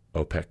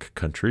OPEC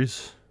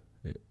countries.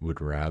 It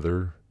would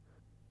rather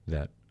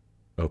that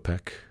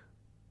OPEC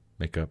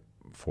make up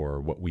for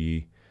what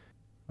we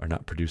are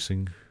not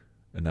producing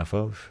enough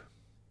of,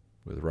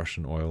 with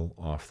Russian oil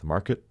off the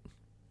market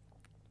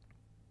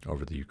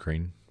over the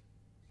Ukraine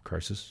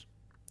crisis.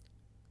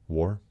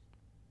 War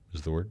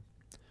is the word.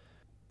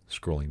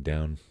 Scrolling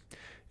down.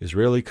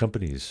 Israeli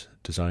companies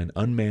design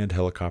unmanned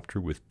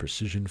helicopter with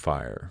precision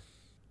fire.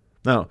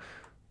 Now,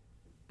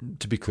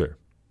 to be clear,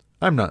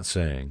 I'm not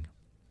saying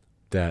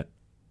that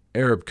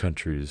Arab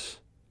countries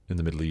in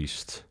the Middle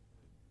East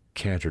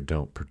can't or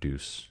don't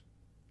produce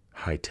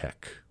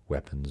high-tech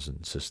weapons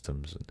and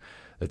systems, and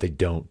that they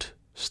don't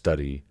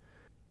study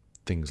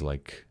things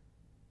like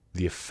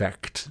the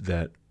effect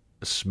that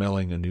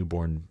smelling a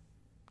newborn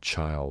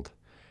child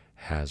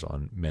has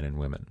on men and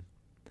women.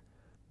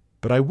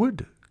 But I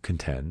would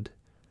contend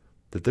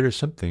that there is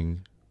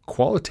something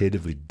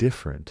qualitatively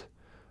different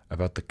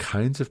about the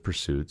kinds of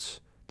pursuits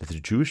that the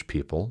Jewish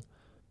people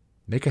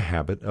make a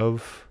habit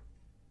of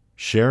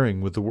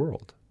sharing with the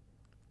world.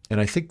 And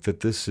I think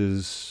that this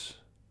is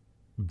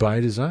by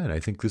design. I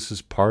think this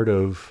is part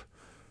of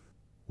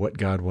what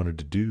God wanted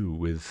to do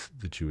with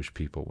the Jewish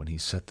people when he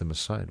set them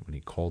aside, when he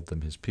called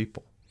them his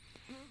people.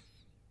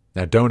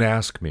 Now, don't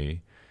ask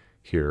me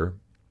here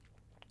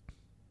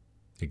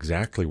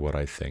exactly what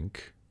I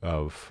think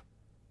of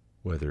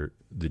whether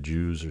the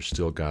Jews are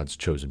still God's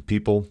chosen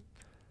people,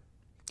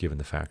 given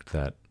the fact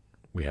that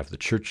we have the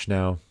church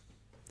now.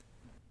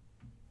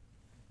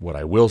 What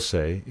I will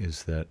say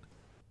is that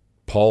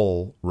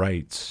Paul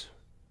writes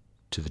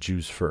to the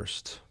Jews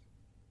first,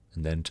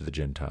 and then to the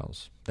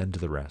Gentiles, then to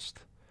the rest.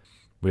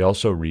 We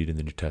also read in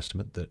the New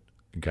Testament that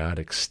God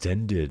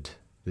extended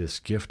this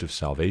gift of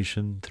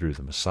salvation through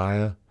the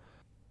Messiah,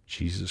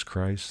 Jesus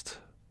Christ,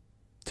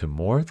 to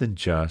more than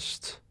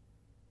just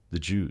the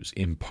Jews,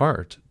 in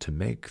part to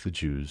make the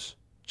Jews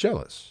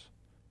jealous.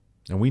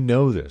 And we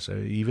know this.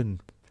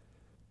 Even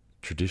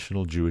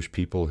traditional Jewish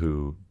people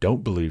who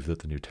don't believe that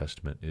the New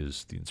Testament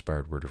is the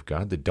inspired word of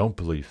God, they don't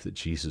believe that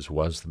Jesus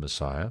was the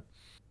Messiah,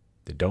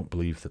 they don't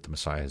believe that the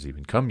Messiah has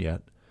even come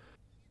yet,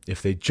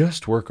 if they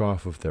just work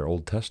off of their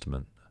Old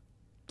Testament,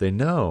 they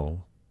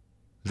know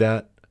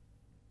that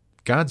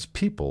God's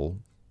people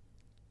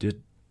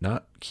did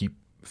not keep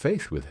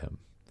faith with him.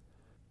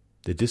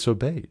 They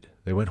disobeyed.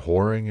 They went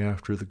whoring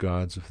after the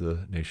gods of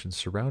the nations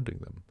surrounding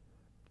them.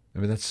 I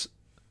mean, that's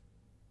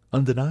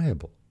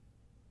undeniable.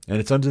 And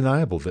it's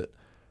undeniable that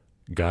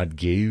God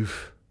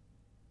gave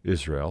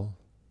Israel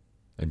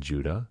and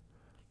Judah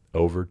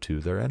over to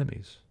their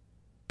enemies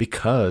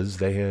because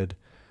they had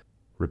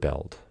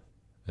rebelled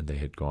and they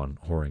had gone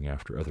whoring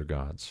after other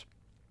gods.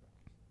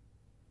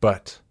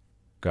 But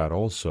God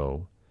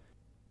also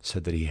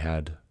said that he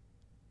had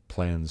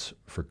plans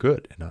for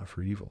good and not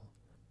for evil.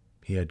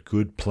 He had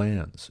good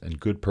plans and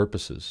good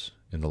purposes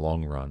in the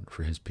long run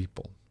for his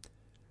people.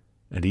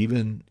 And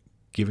even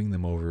giving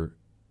them over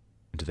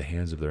into the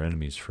hands of their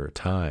enemies for a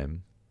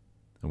time,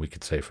 and we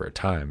could say for a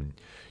time, and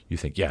you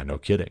think, yeah, no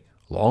kidding,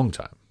 long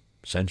time,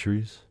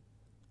 centuries,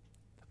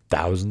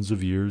 thousands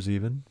of years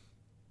even.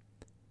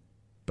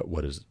 But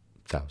what is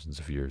thousands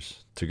of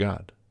years to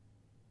God?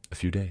 A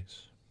few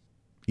days.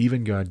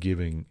 Even God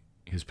giving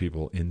his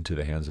people into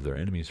the hands of their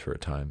enemies for a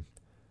time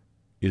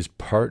is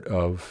part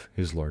of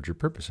his larger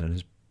purpose. And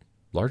his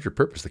larger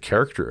purpose, the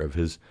character of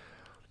his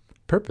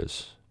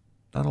purpose,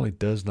 not only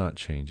does not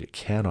change, it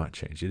cannot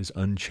change. It is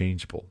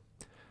unchangeable.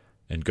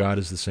 And God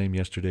is the same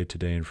yesterday,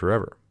 today, and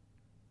forever.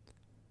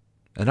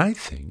 And I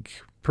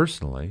think,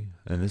 personally,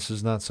 and this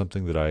is not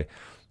something that I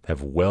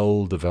have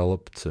well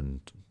developed and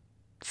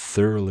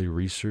thoroughly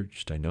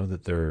researched. I know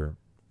that there are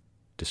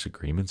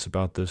disagreements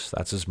about this.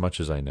 That's as much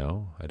as I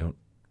know. I don't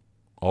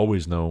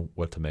always know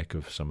what to make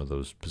of some of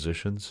those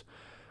positions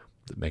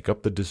that make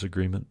up the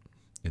disagreement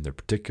in their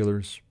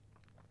particulars.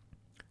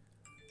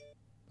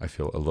 I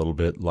feel a little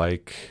bit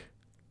like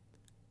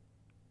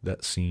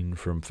that scene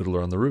from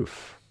Fiddler on the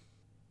Roof.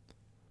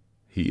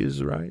 He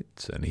is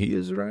right, and he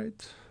is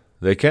right.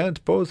 They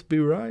can't both be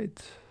right.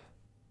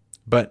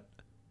 But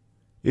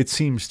it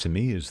seems to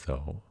me as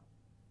though,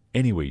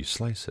 any way you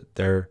slice it,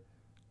 there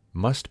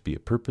must be a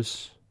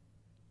purpose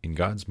in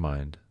God's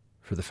mind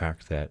for the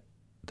fact that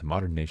the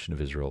modern nation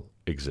of Israel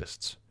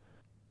exists.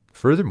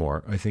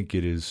 Furthermore, I think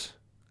it is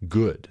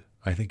good.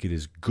 I think it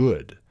is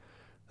good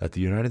that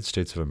the United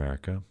States of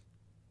America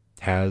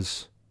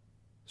has,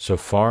 so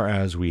far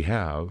as we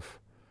have,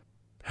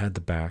 had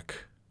the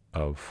back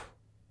of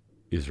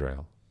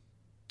Israel,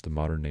 the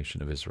modern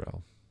nation of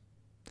Israel.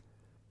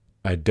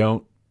 I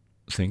don't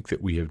think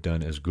that we have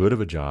done as good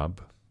of a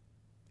job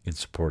in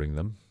supporting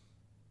them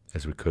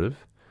as we could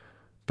have.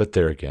 But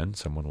there again,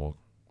 someone will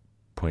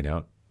point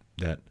out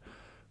that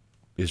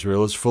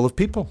Israel is full of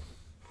people,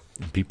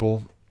 and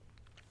people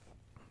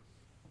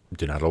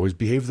do not always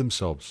behave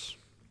themselves.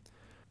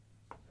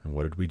 And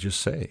what did we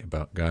just say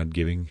about God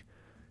giving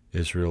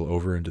Israel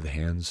over into the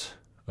hands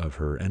of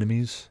her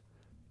enemies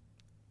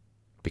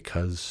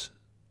because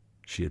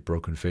she had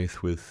broken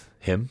faith with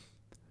him?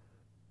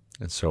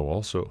 And so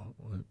also,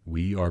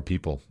 we are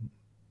people.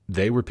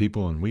 They were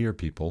people and we are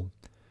people.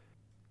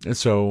 And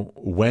so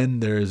when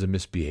there is a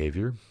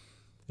misbehavior,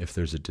 if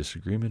there's a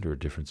disagreement or a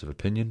difference of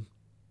opinion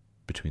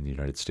between the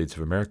United States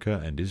of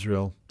America and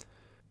Israel,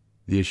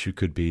 the issue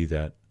could be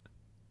that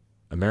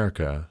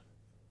America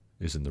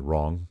is in the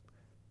wrong,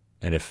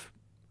 and if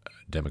a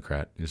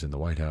Democrat is in the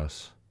White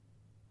House,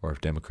 or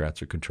if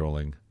Democrats are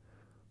controlling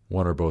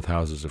one or both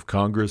houses of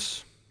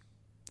Congress,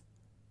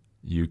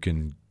 you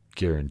can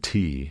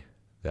guarantee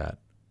that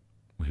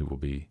we will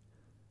be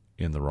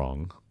in the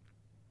wrong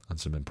on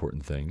some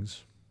important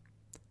things.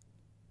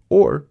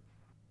 Or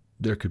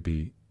there could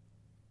be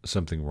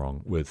something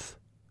wrong with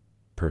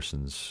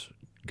persons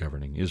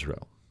governing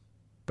Israel,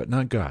 but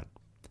not God.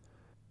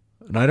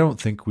 And I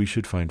don't think we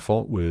should find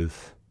fault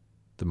with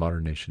the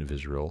modern nation of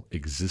Israel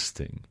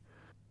existing.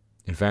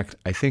 In fact,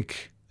 I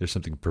think there's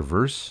something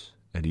perverse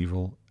and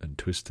evil and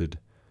twisted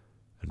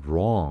and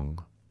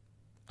wrong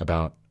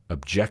about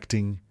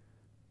objecting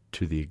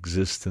to the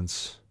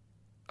existence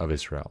of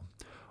Israel,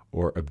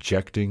 or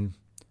objecting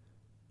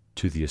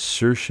to the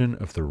assertion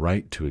of the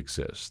right to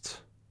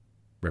exist,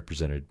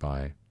 represented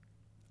by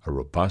a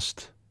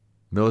robust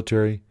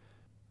military,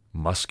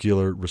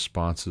 muscular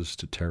responses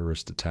to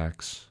terrorist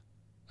attacks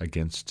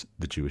against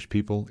the Jewish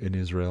people in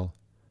Israel.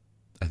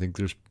 I think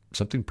there's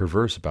something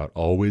perverse about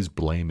always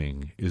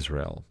blaming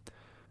Israel.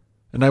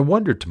 And I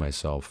wondered to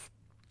myself,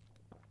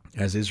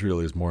 as Israel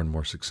is more and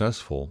more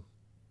successful,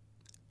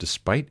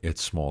 despite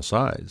its small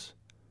size,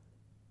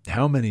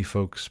 how many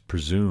folks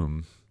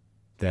presume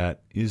that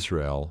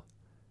Israel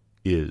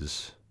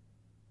is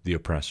the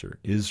oppressor,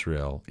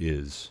 Israel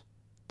is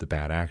the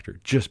bad actor,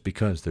 just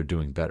because they're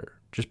doing better,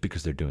 just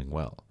because they're doing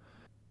well.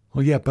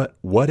 Well, yeah, but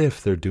what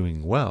if they're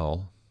doing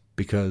well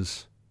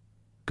because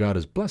God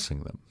is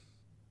blessing them?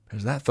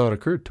 Has that thought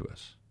occurred to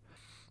us?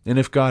 And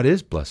if God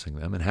is blessing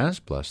them and has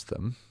blessed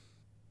them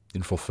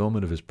in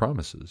fulfillment of his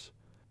promises,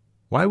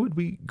 why would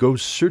we go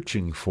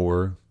searching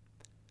for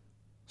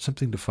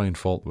something to find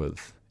fault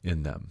with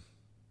in them,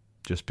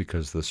 just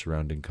because the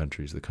surrounding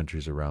countries, the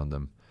countries around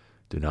them,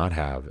 do not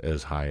have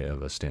as high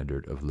of a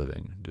standard of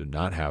living, do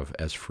not have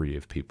as free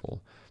of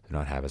people, do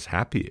not have as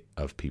happy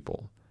of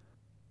people?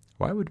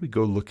 Why would we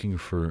go looking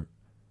for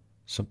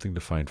something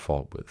to find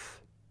fault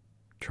with,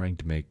 trying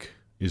to make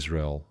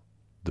Israel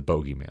the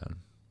bogeyman,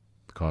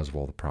 the cause of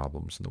all the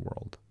problems in the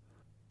world?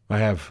 I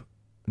have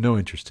no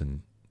interest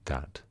in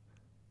that.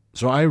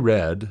 So I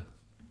read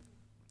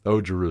O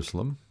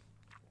Jerusalem,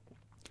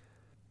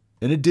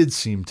 and it did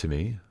seem to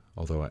me,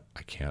 although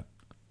I can't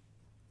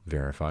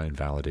verify and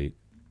validate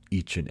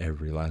each and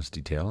every last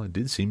detail, it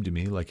did seem to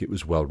me like it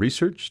was well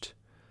researched.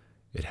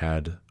 It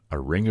had a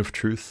ring of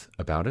truth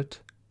about it.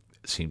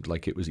 It seemed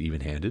like it was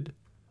even-handed.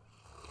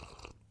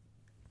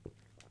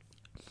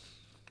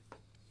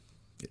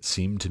 It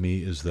seemed to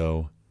me as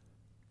though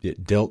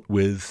it dealt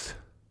with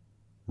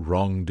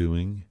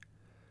wrongdoing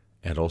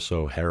and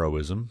also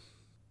heroism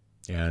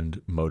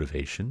and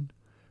motivation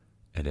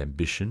and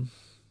ambition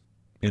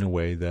in a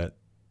way that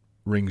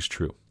rings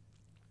true.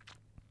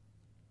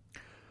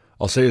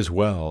 I'll say as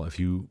well, if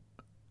you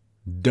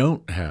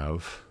don't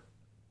have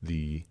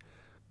the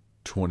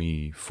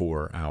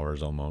 24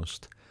 hours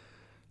almost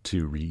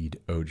to read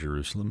O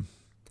Jerusalem,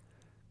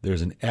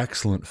 there's an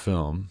excellent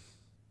film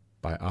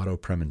by Otto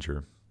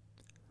Preminger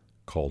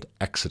called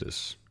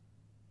Exodus,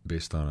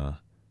 based on a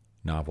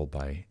novel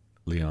by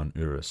Leon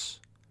Uris,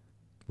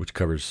 which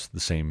covers the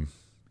same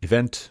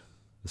event,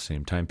 the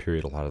same time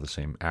period, a lot of the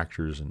same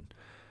actors and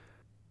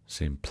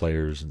same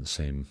players and the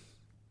same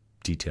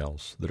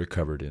details that are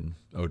covered in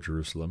O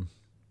Jerusalem.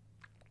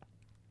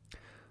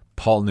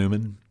 Paul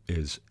Newman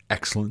is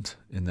excellent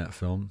in that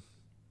film.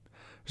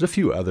 There's a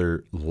few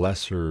other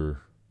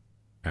lesser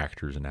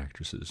actors and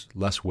actresses,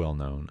 less well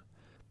known,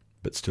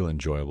 but still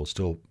enjoyable,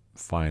 still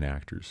fine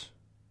actors,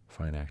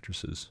 fine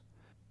actresses.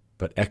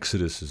 But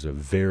Exodus is a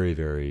very,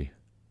 very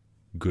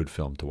good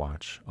film to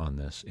watch on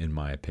this, in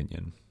my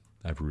opinion.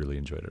 I've really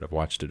enjoyed it. I've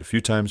watched it a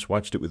few times,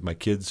 watched it with my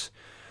kids,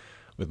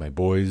 with my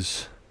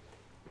boys,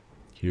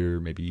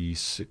 here maybe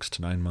 6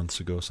 to 9 months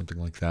ago, something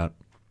like that.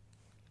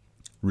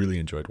 Really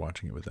enjoyed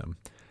watching it with them.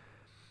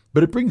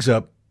 But it brings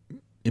up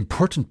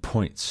important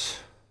points,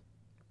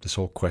 this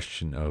whole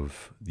question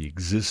of the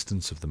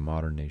existence of the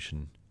modern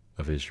nation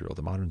of Israel,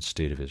 the modern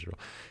state of Israel.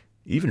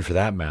 Even for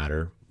that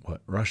matter,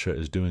 what Russia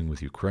is doing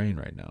with Ukraine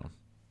right now.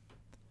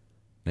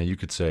 Now you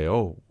could say,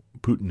 oh,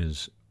 Putin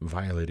is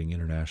violating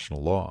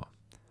international law.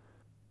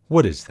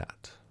 What is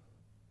that?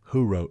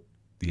 Who wrote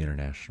the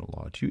international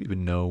law? Do you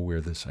even know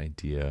where this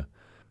idea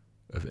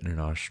of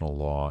international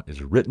law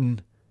is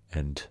written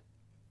and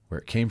where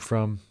it came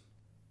from?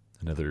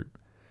 Another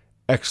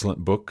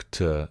excellent book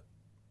to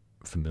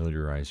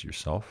familiarize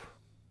yourself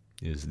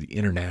is The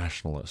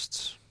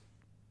Internationalists.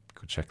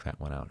 Go check that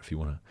one out if you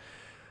want to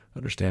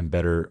understand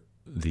better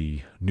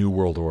the New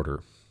World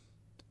Order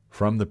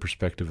from the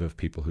perspective of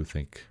people who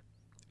think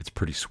it's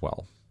pretty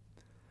swell.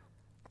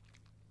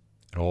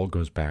 It all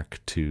goes back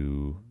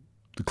to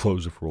the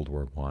close of World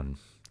War I,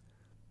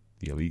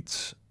 the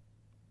elites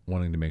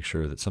wanting to make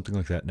sure that something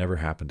like that never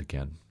happened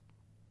again.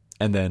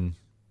 And then,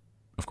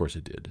 of course,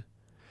 it did.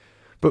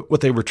 But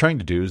what they were trying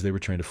to do is they were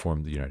trying to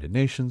form the United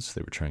Nations.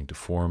 They were trying to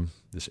form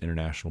this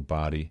international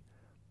body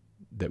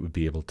that would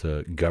be able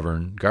to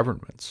govern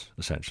governments,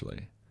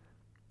 essentially,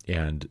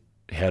 and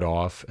head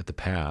off at the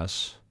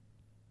pass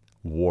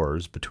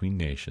wars between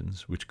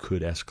nations, which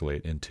could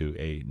escalate into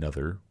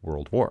another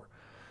world war.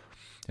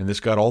 And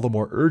this got all the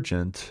more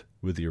urgent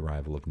with the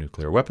arrival of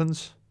nuclear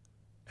weapons,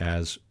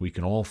 as we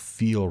can all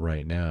feel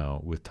right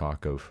now with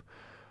talk of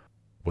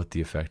what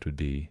the effect would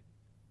be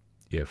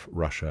if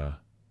Russia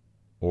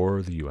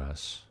or the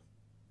U.S.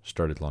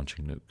 started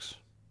launching nukes.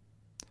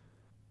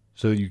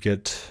 So you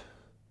get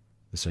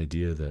this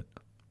idea that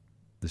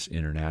this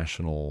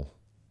international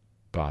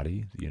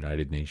body, the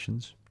United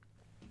Nations,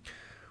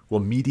 will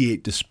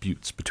mediate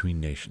disputes between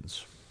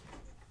nations,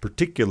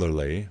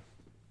 particularly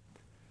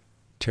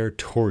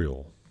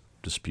territorial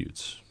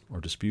disputes,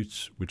 or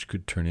disputes which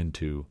could turn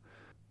into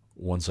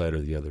one side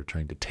or the other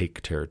trying to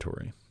take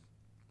territory.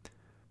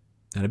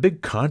 And a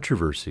big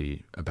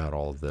controversy about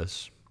all of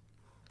this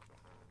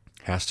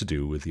has to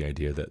do with the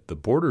idea that the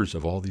borders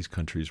of all these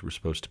countries were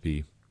supposed to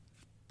be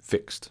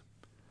fixed.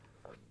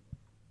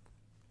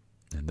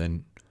 And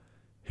then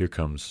here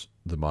comes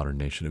the modern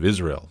nation of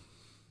Israel.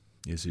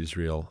 Is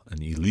Israel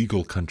an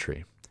illegal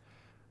country?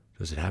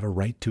 Does it have a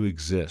right to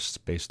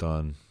exist based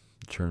on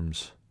the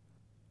terms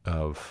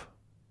of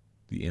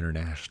the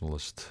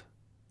internationalist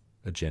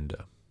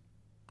agenda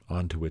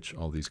onto which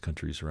all these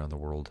countries around the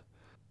world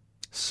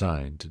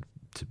signed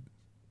to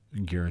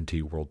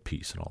guarantee world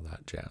peace and all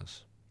that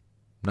jazz?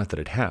 Not that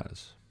it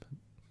has.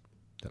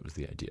 That was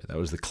the idea. That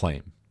was the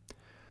claim.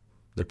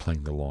 They're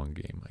playing the long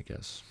game, I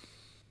guess.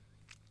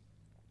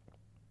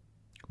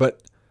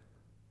 But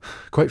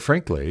quite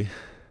frankly,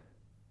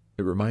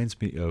 it reminds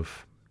me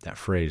of that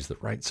phrase, the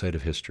right side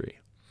of history.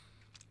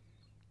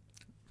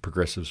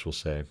 Progressives will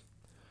say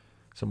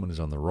someone is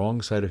on the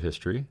wrong side of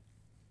history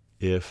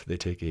if they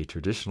take a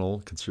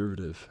traditional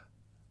conservative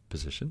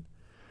position,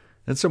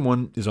 and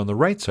someone is on the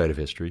right side of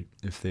history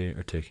if they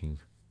are taking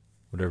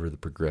whatever the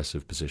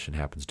progressive position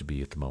happens to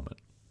be at the moment.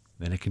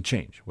 And it can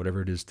change.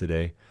 Whatever it is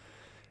today,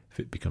 if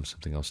it becomes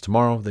something else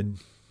tomorrow, then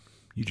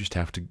you just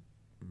have to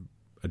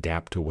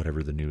adapt to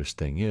whatever the newest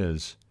thing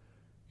is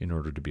in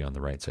order to be on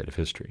the right side of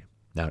history.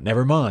 Now,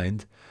 never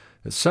mind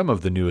that some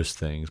of the newest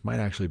things might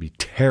actually be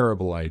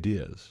terrible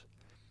ideas.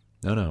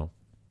 No.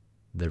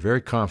 They're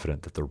very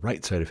confident that the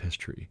right side of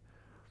history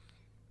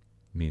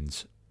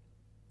means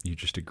you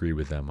just agree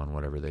with them on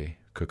whatever they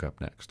cook up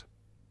next.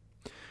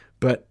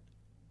 But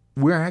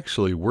we're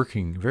actually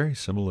working very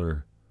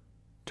similar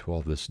to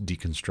all this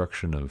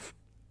deconstruction of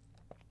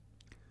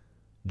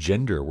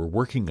gender. We're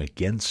working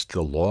against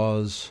the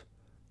laws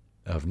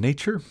of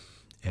nature,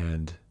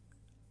 and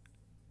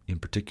in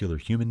particular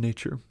human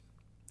nature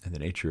and the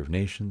nature of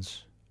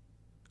nations,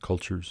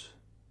 cultures,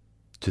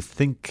 to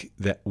think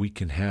that we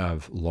can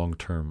have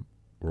long-term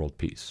world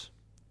peace.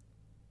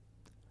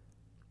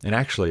 And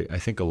actually, I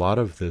think a lot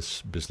of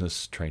this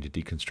business trying to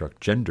deconstruct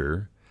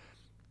gender,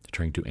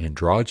 trying to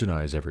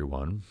androgynize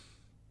everyone,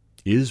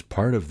 is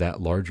part of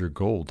that larger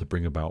goal to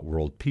bring about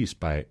world peace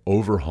by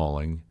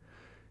overhauling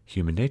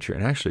human nature.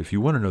 And actually, if you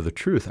want to know the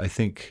truth, I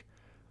think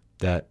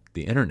that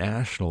the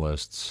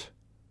internationalists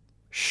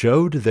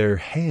showed their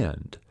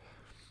hand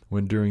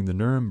when during the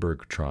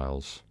Nuremberg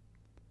trials,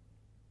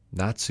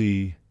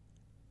 Nazi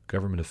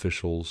government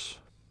officials,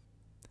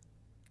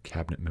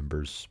 cabinet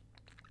members,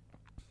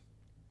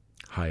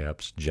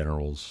 high-ups,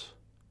 generals,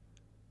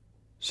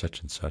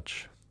 such and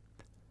such,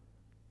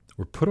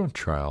 were put on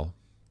trial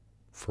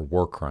for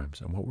war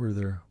crimes. And what were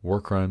their war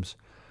crimes?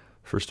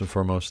 First and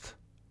foremost,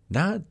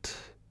 not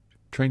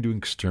trying to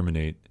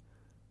exterminate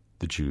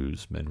the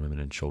Jews, men, women,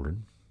 and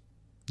children,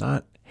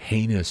 not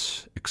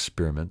heinous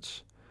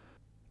experiments,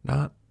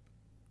 not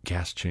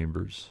gas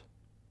chambers,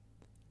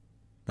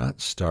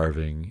 not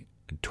starving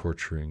and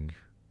torturing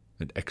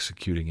and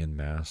executing in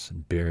mass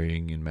and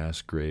burying in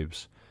mass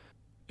graves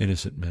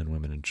innocent men,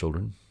 women, and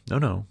children.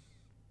 No.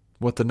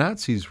 What the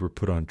Nazis were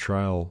put on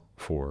trial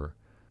for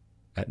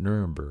at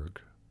Nuremberg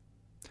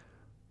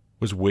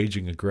was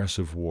waging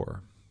aggressive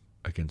war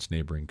against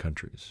neighboring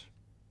countries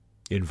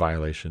in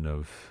violation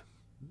of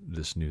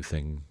this new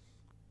thing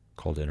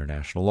called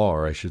international law,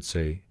 or I should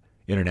say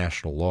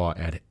international law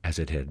as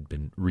it had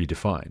been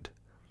redefined.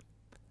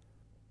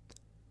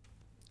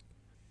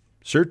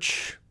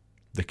 Search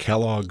the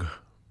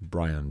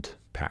Kellogg-Briand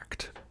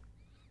Pact,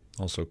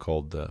 also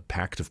called the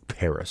Pact of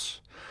Paris.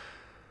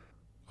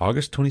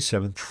 August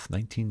 27th,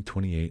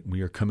 1928,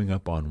 we are coming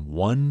up on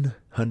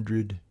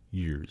 100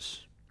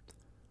 years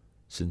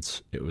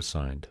since it was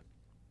signed.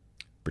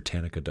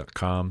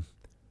 Britannica.com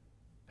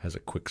has a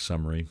quick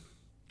summary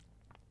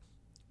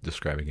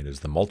describing it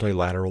as the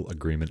multilateral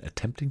agreement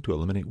attempting to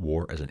eliminate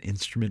war as an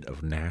instrument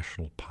of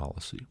national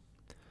policy.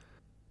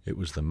 It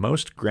was the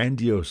most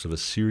grandiose of a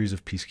series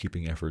of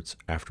peacekeeping efforts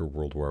after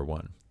World War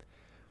I.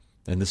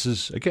 And this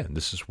is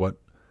what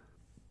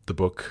the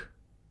book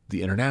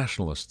The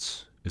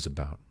Internationalists is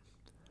about.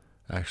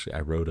 Actually,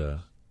 I wrote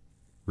a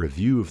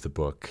review of the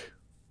book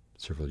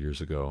several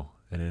years ago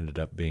and ended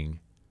up being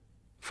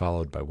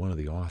followed by one of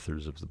the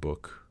authors of the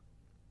book,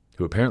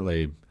 who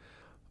apparently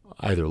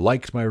either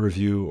liked my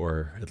review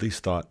or at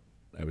least thought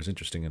I was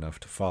interesting enough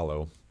to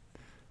follow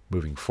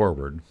moving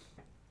forward.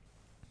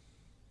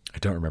 I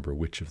don't remember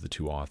which of the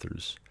two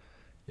authors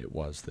it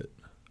was that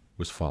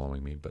was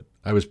following me, but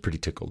I was pretty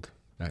tickled,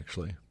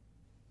 actually.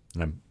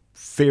 And I'm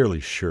fairly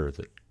sure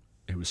that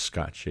it was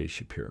Scott J.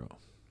 Shapiro.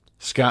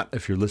 Scott,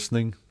 if you're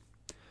listening,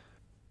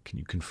 can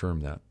you confirm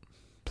that,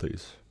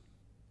 please?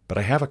 But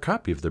I have a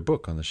copy of their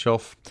book on the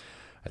shelf.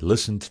 I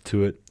listened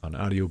to it on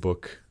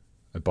audiobook.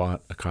 I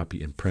bought a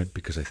copy in print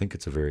because I think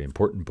it's a very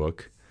important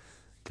book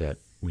that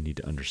we need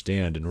to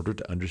understand in order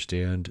to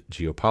understand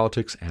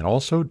geopolitics and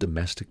also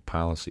domestic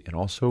policy, and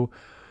also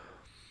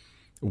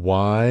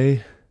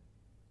why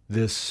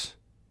this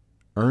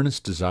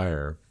earnest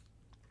desire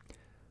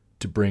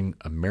to bring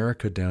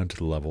America down to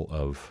the level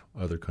of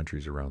other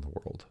countries around the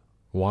world.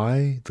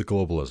 Why the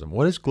globalism?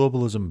 What is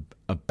globalism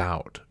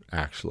about,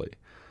 actually?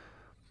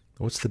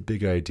 What's the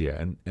big idea?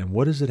 And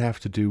what does it have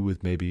to do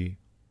with maybe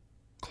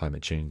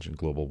climate change and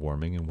global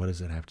warming? And what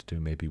does it have to do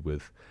maybe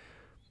with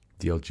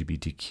the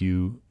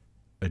LGBTQ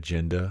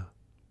agenda?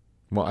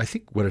 Well, I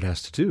think what it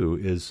has to do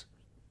is,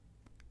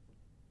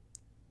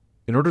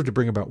 in order to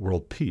bring about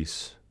world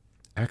peace,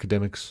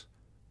 academics,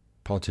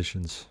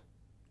 politicians,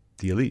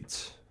 the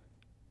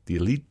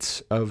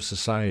elites of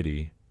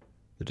society,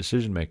 the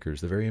decision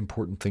makers, the very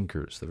important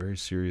thinkers, the very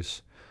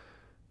serious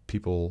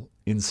people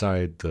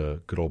inside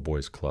the good old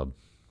boys club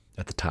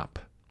at the top,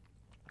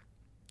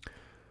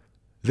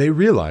 they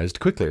realized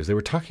quickly as they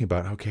were talking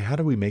about, okay, how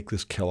do we make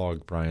this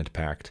Kellogg-Bryant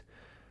Pact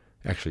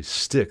actually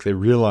stick? They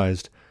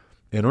realized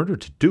in order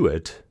to do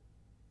it,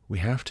 we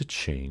have to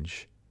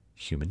change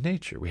human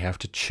nature. We have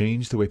to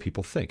change the way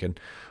people think. And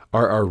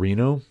R.R.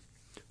 Reno,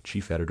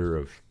 chief editor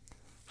of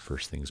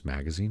First Things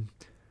magazine,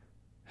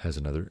 has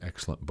another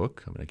excellent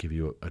book. I'm going to give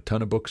you a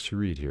ton of books to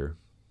read here,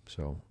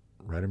 so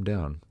write them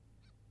down.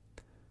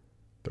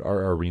 But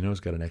R.R. Reno's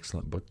got an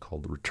excellent book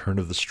called The Return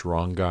of the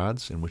Strong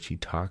Gods, in which he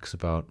talks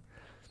about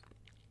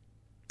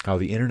how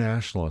the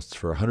internationalists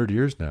for 100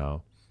 years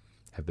now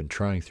have been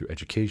trying through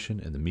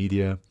education and the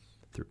media,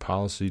 through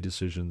policy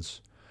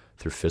decisions,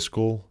 through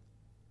fiscal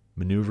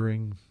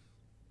maneuvering,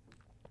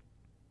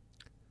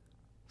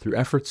 through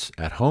efforts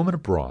at home and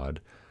abroad,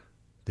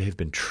 they have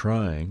been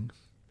trying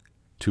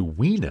to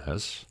wean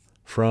us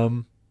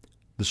from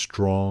the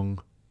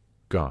strong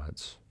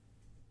gods,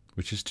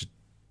 which is to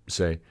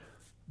say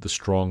the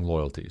strong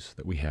loyalties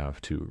that we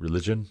have to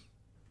religion,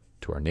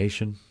 to our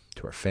nation,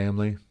 to our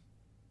family.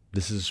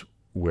 This is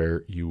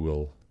where you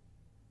will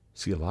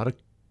see a lot of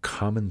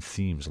common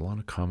themes, a lot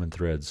of common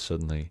threads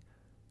suddenly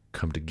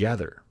come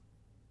together.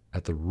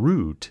 At the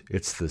root,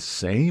 it's the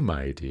same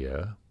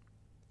idea,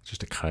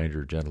 just a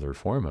kinder, gentler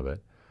form of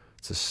it.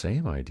 It's the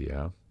same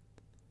idea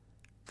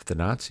that the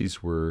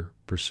Nazis were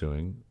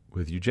pursuing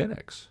with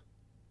eugenics.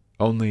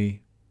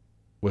 Only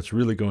what's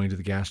really going to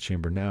the gas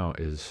chamber now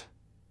is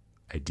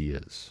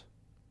ideas.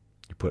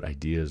 You put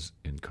ideas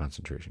in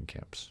concentration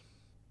camps,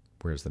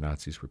 whereas the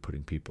Nazis were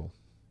putting people.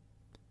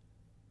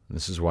 And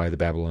this is why the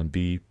Babylon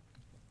Bee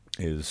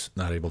is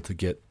not able to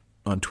get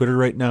on Twitter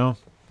right now.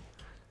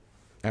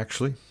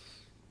 Actually,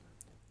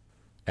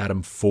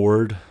 Adam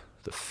Ford,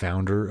 the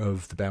founder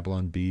of the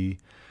Babylon Bee,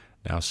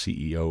 now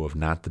CEO of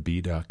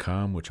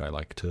NotTheBee.com, which I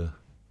like to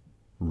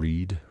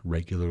read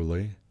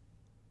regularly,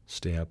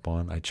 stay up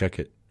on. I check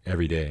it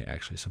every day,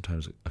 actually,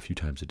 sometimes a few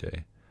times a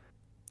day.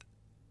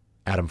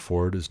 Adam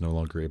Ford is no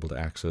longer able to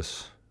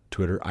access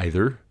Twitter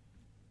either.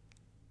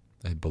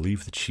 I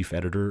believe the chief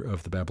editor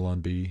of the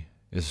Babylon Bee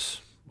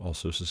is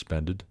also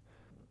suspended.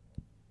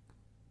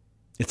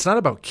 It's not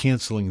about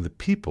canceling the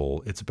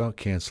people, it's about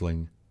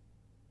canceling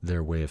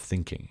their way of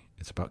thinking.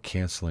 It's about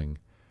canceling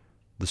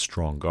the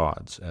strong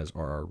gods, as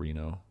R.R.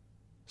 Reno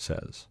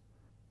says.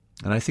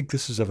 And I think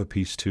this is of a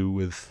piece, too,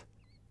 with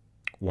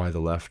why the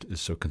left is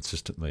so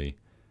consistently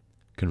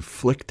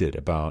conflicted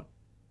about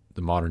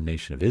the modern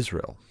nation of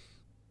Israel.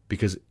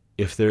 Because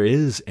if there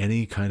is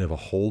any kind of a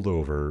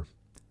holdover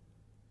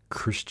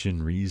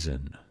Christian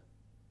reason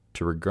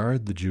to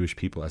regard the Jewish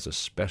people as a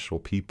special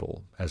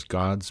people, as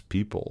God's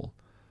people,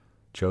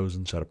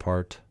 chosen, set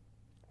apart,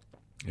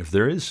 if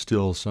there is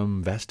still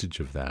some vestige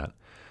of that,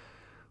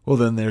 well,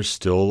 then there's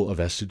still a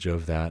vestige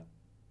of that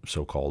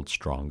so-called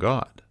strong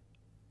God.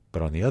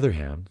 But on the other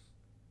hand,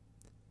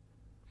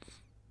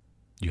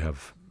 you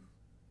have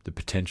the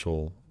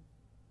potential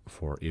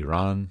for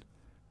Iran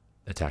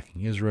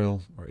attacking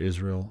Israel, or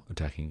Israel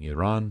attacking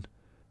Iran,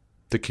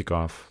 to kick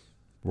off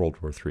World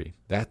War III.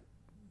 That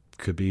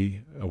could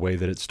be a way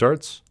that it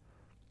starts.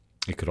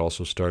 It could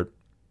also start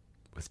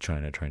with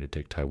China trying to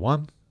take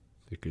Taiwan.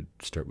 It could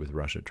start with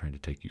Russia trying to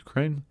take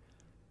Ukraine.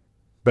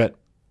 But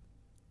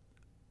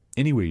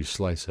any way you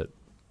slice it,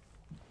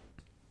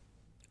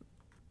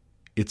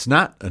 it's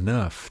not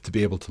enough to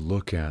be able to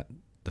look at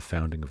the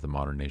founding of the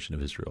modern nation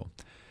of Israel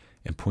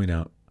and point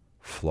out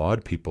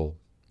flawed people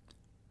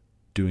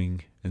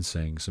doing and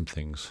saying some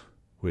things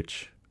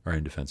which are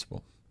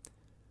indefensible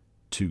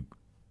to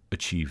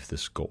achieve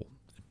this goal,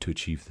 to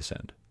achieve this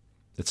end.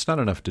 It's not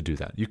enough to do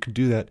that. You can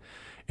do that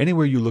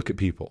anywhere you look at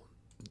people.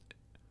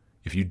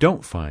 If you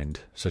don't find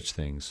such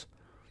things,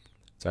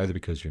 it's either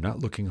because you're not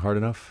looking hard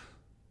enough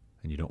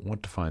and you don't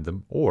want to find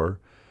them, or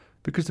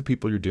because the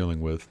people you're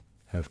dealing with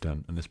have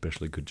done an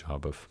especially good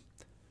job of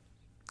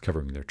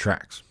covering their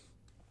tracks.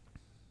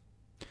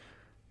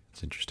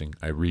 It's interesting.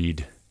 I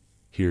read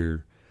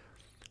here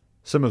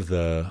some of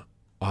the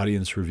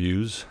audience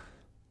reviews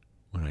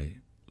when I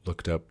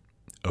looked up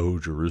 "Oh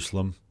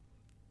Jerusalem."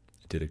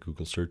 I did a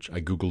Google search.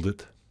 I Googled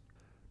it.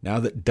 Now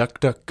that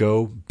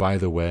DuckDuckGo, by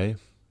the way,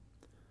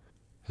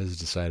 has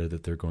decided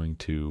that they're going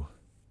to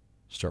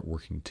start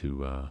working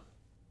to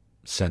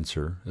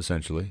censor,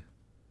 essentially.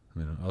 I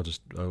mean,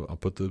 I'll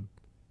put the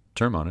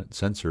term on it,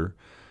 censor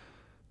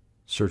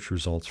search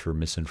results for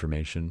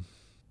misinformation,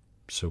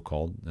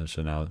 so-called.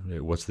 So now,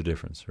 what's the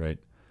difference, right?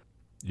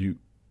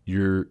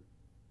 You're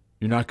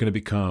not going to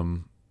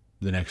become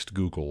the next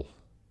Google,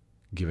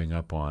 giving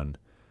up on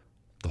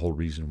the whole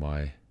reason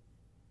why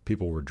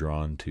people were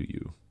drawn to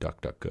you,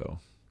 DuckDuckGo.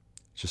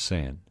 Just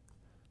saying.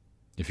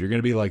 If you're going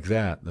to be like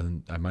that,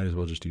 then I might as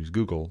well just use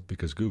Google,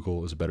 because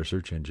Google is a better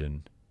search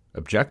engine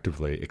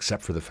objectively,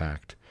 except for the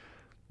fact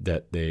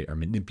that they are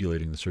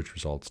manipulating the search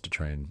results to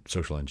try and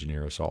social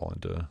engineer us all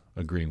into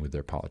agreeing with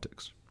their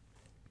politics.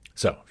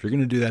 So if you're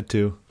going to do that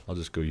too, I'll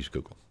just go use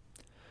Google.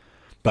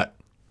 But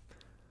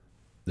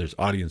there's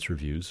audience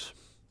reviews,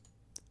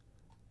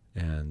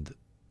 and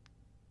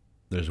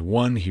there's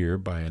one here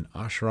by an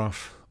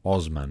Ashraf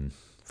Osman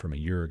from a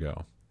year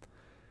ago.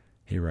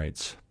 He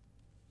writes,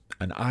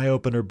 "An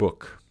eye-opener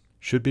book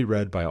should be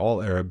read by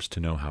all Arabs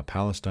to know how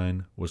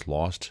Palestine was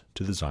lost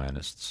to the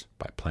Zionists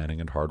by planning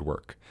and hard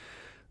work.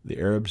 The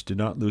Arabs did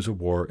not lose a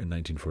war in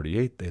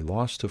 1948. They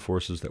lost to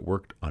forces that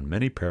worked on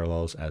many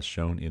parallels as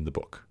shown in the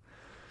book."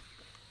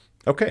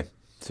 Okay,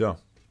 so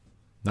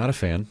not a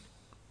fan,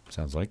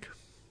 sounds like.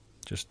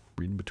 Just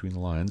reading between the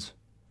lines.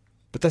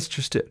 But that's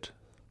just it.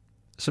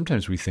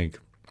 Sometimes we think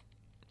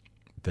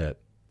that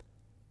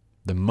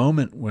the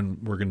moment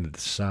when we're going to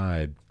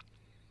decide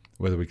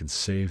whether we can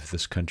save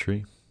this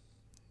country,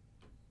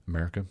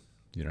 America,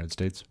 the United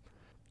States,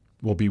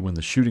 will be when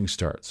the shooting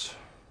starts.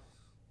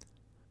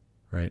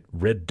 Right?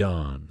 Red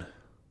Dawn.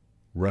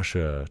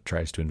 Russia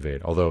tries to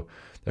invade. Although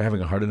they're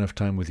having a hard enough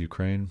time with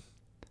Ukraine,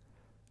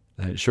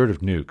 short of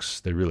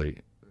nukes, they really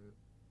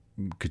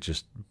could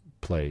just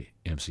play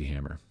MC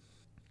Hammer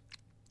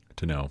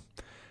to know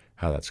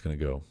how that's going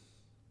to go.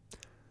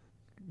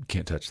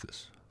 Can't touch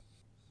this,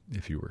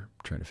 if you were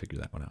trying to figure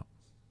that one out.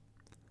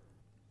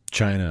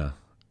 China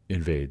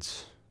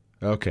invades.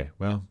 Okay,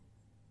 well,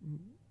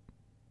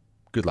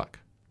 good luck.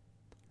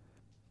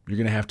 You're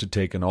going to have to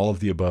take an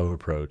all-of-the-above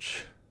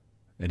approach,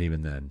 and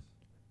even then,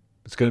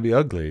 it's going to be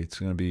ugly. It's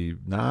going to be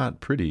not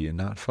pretty and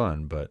not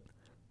fun, but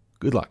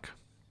good luck.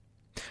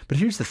 But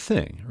here's the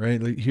thing,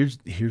 right? Like, here's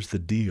the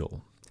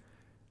deal.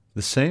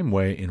 The same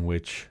way in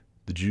which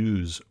the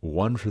Jews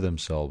won for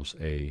themselves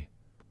a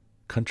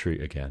country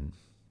again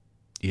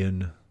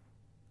in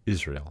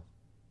Israel,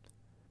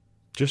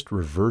 just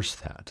reverse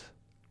that.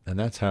 And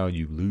that's how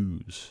you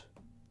lose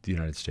the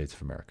United States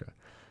of America.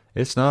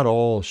 It's not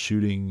all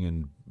shooting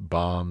and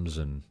bombs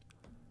and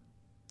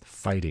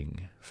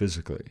fighting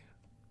physically.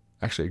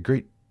 Actually, a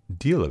great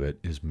deal of it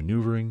is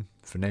maneuvering,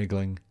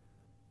 finagling,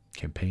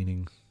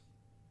 campaigning,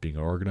 being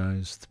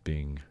organized,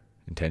 being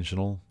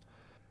intentional,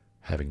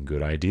 having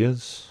good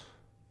ideas,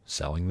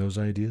 selling those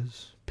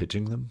ideas,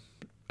 pitching them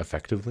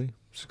effectively,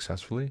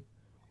 successfully.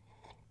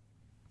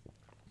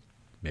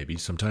 Maybe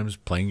sometimes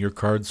playing your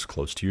cards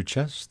close to your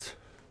chest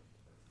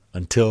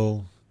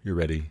until you're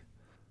ready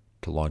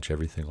to launch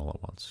everything all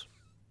at once.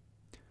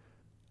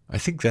 I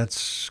think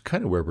that's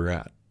kind of where we're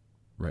at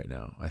right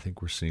now. I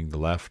think we're seeing the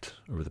left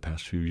over the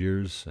past few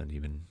years, and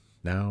even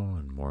now,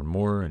 and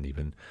more, and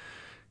even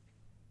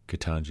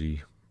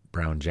Ketanji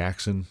Brown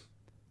Jackson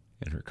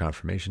in her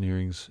confirmation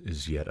hearings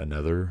is yet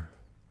another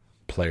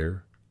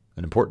player,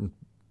 an important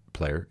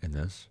player in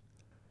this.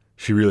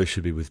 She really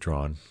should be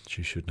withdrawn.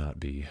 She should not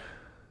be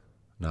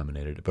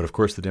nominated. But of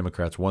course the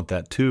Democrats want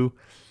that too.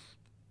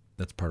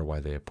 That's part of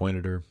why they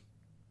appointed her.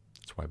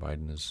 That's why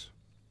Biden has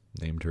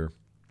named her.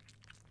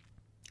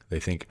 They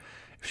think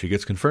if she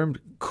gets confirmed,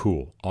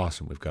 cool,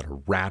 awesome. We've got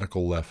a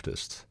radical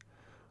leftist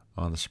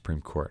on the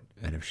Supreme Court.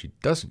 And if she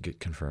doesn't get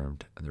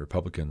confirmed and the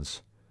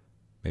Republicans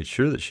made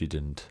sure that she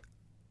didn't,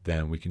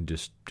 then we can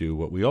just do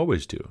what we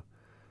always do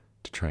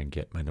to try and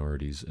get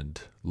minorities and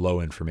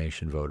low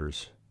information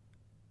voters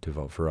to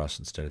vote for us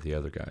instead of the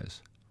other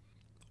guys.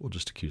 We'll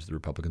just accuse the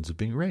Republicans of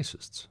being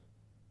racists.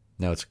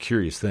 Now, it's a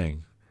curious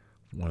thing.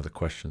 One of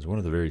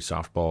the very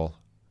softball,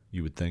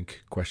 you would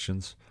think,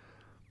 questions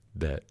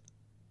that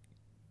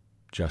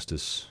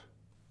Justice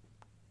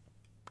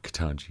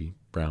Ketanji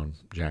Brown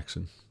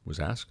Jackson was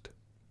asked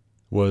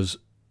was,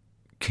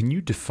 can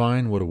you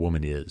define what a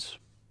woman is?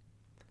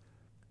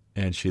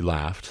 And she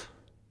laughed,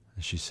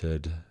 and she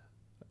said,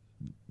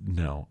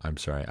 no, I'm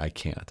sorry, I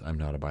can't. I'm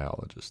not a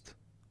biologist.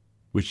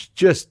 Which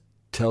just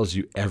tells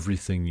you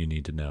everything you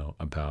need to know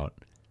about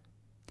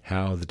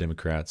how the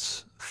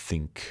Democrats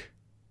think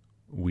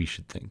we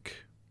should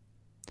think.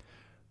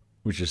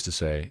 Which is to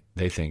say,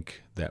 they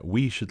think that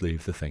we should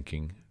leave the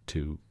thinking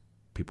to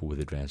people with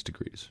advanced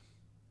degrees.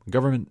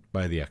 Government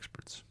by the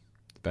experts,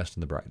 the best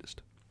and the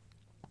brightest.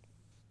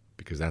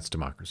 Because that's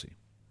democracy,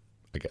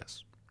 I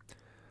guess.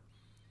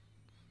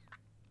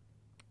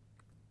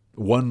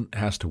 One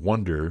has to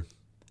wonder,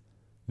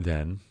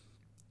 then,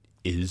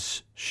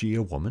 is she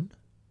a woman?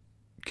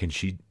 Can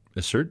she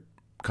assert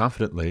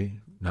confidently,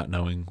 not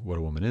knowing what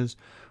a woman is,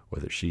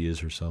 whether she is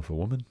herself a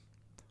woman?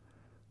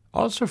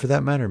 Also, for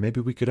that matter,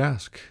 maybe we could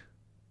ask,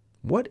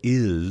 what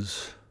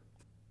is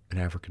an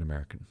African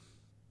American?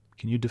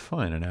 Can you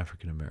define an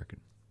African American?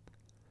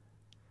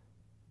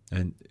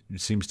 And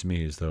it seems to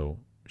me as though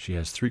she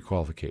has three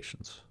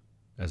qualifications,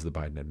 as the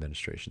Biden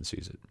administration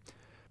sees it.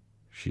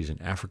 She's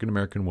an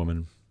African-American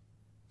woman,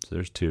 so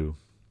there's two,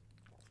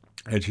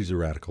 and she's a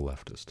radical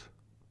leftist.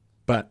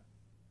 But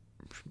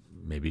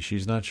maybe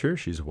she's not sure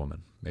she's a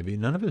woman. Maybe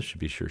none of us should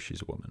be sure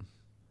she's a woman.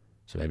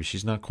 So maybe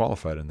she's not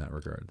qualified in that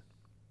regard.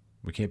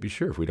 We can't be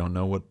sure if we don't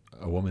know what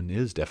a woman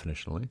is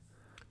definitionally.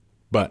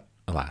 But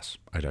alas,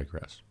 I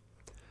digress.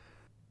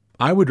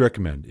 I would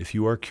recommend, if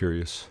you are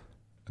curious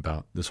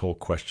about this whole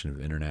question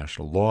of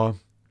international law,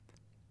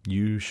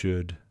 you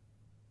should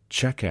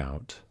check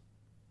out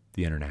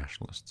The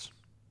Internationalists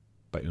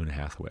by Una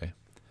Hathaway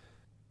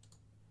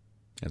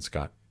and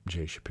Scott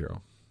J.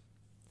 Shapiro.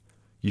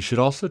 You should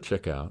also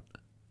check out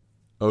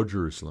O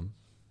Jerusalem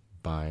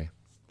by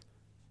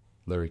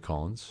Larry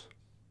Collins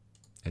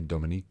and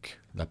Dominique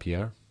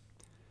Lapierre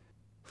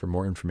for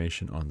more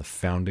information on the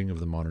founding of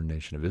the modern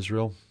nation of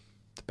Israel,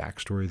 the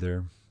backstory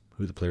there,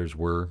 who the players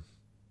were,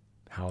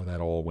 how that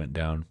all went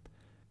down.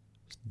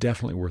 It's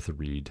definitely worth a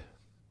read.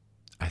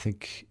 I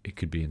think it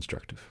could be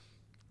instructive.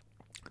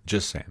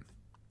 Just saying.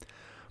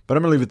 But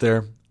I'm going to leave it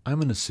there. I'm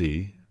going to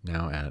see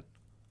now at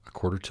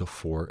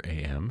 3:45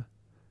 a.m.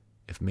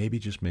 if maybe,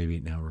 just maybe,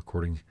 now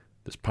recording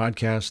this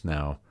podcast,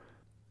 now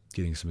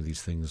getting some of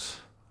these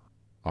things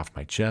off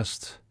my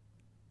chest,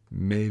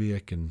 maybe I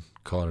can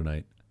call it a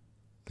night,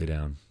 lay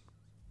down,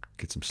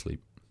 get some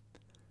sleep.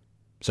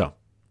 So,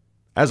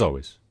 as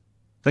always,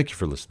 thank you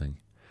for listening.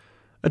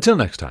 Until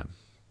next time,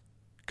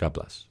 God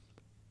bless.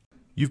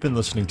 You've been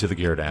listening to The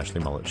Garrett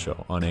Ashley Mullet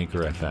Show on Anchor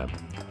FM.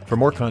 For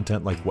more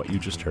content like what you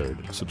just heard,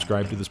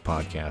 subscribe to this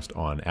podcast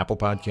on Apple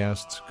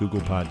Podcasts,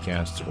 Google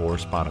Podcasts, or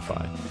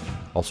Spotify.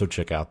 Also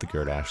check out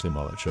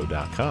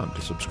thegarrettashleymulletshow.com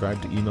to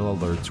subscribe to email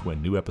alerts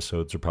when new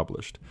episodes are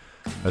published.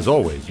 As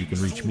always, you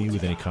can reach me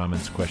with any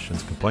comments,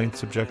 questions,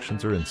 complaints,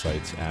 objections, or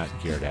insights at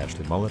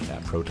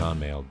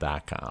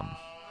garrettashleyMullet@protonmail.com.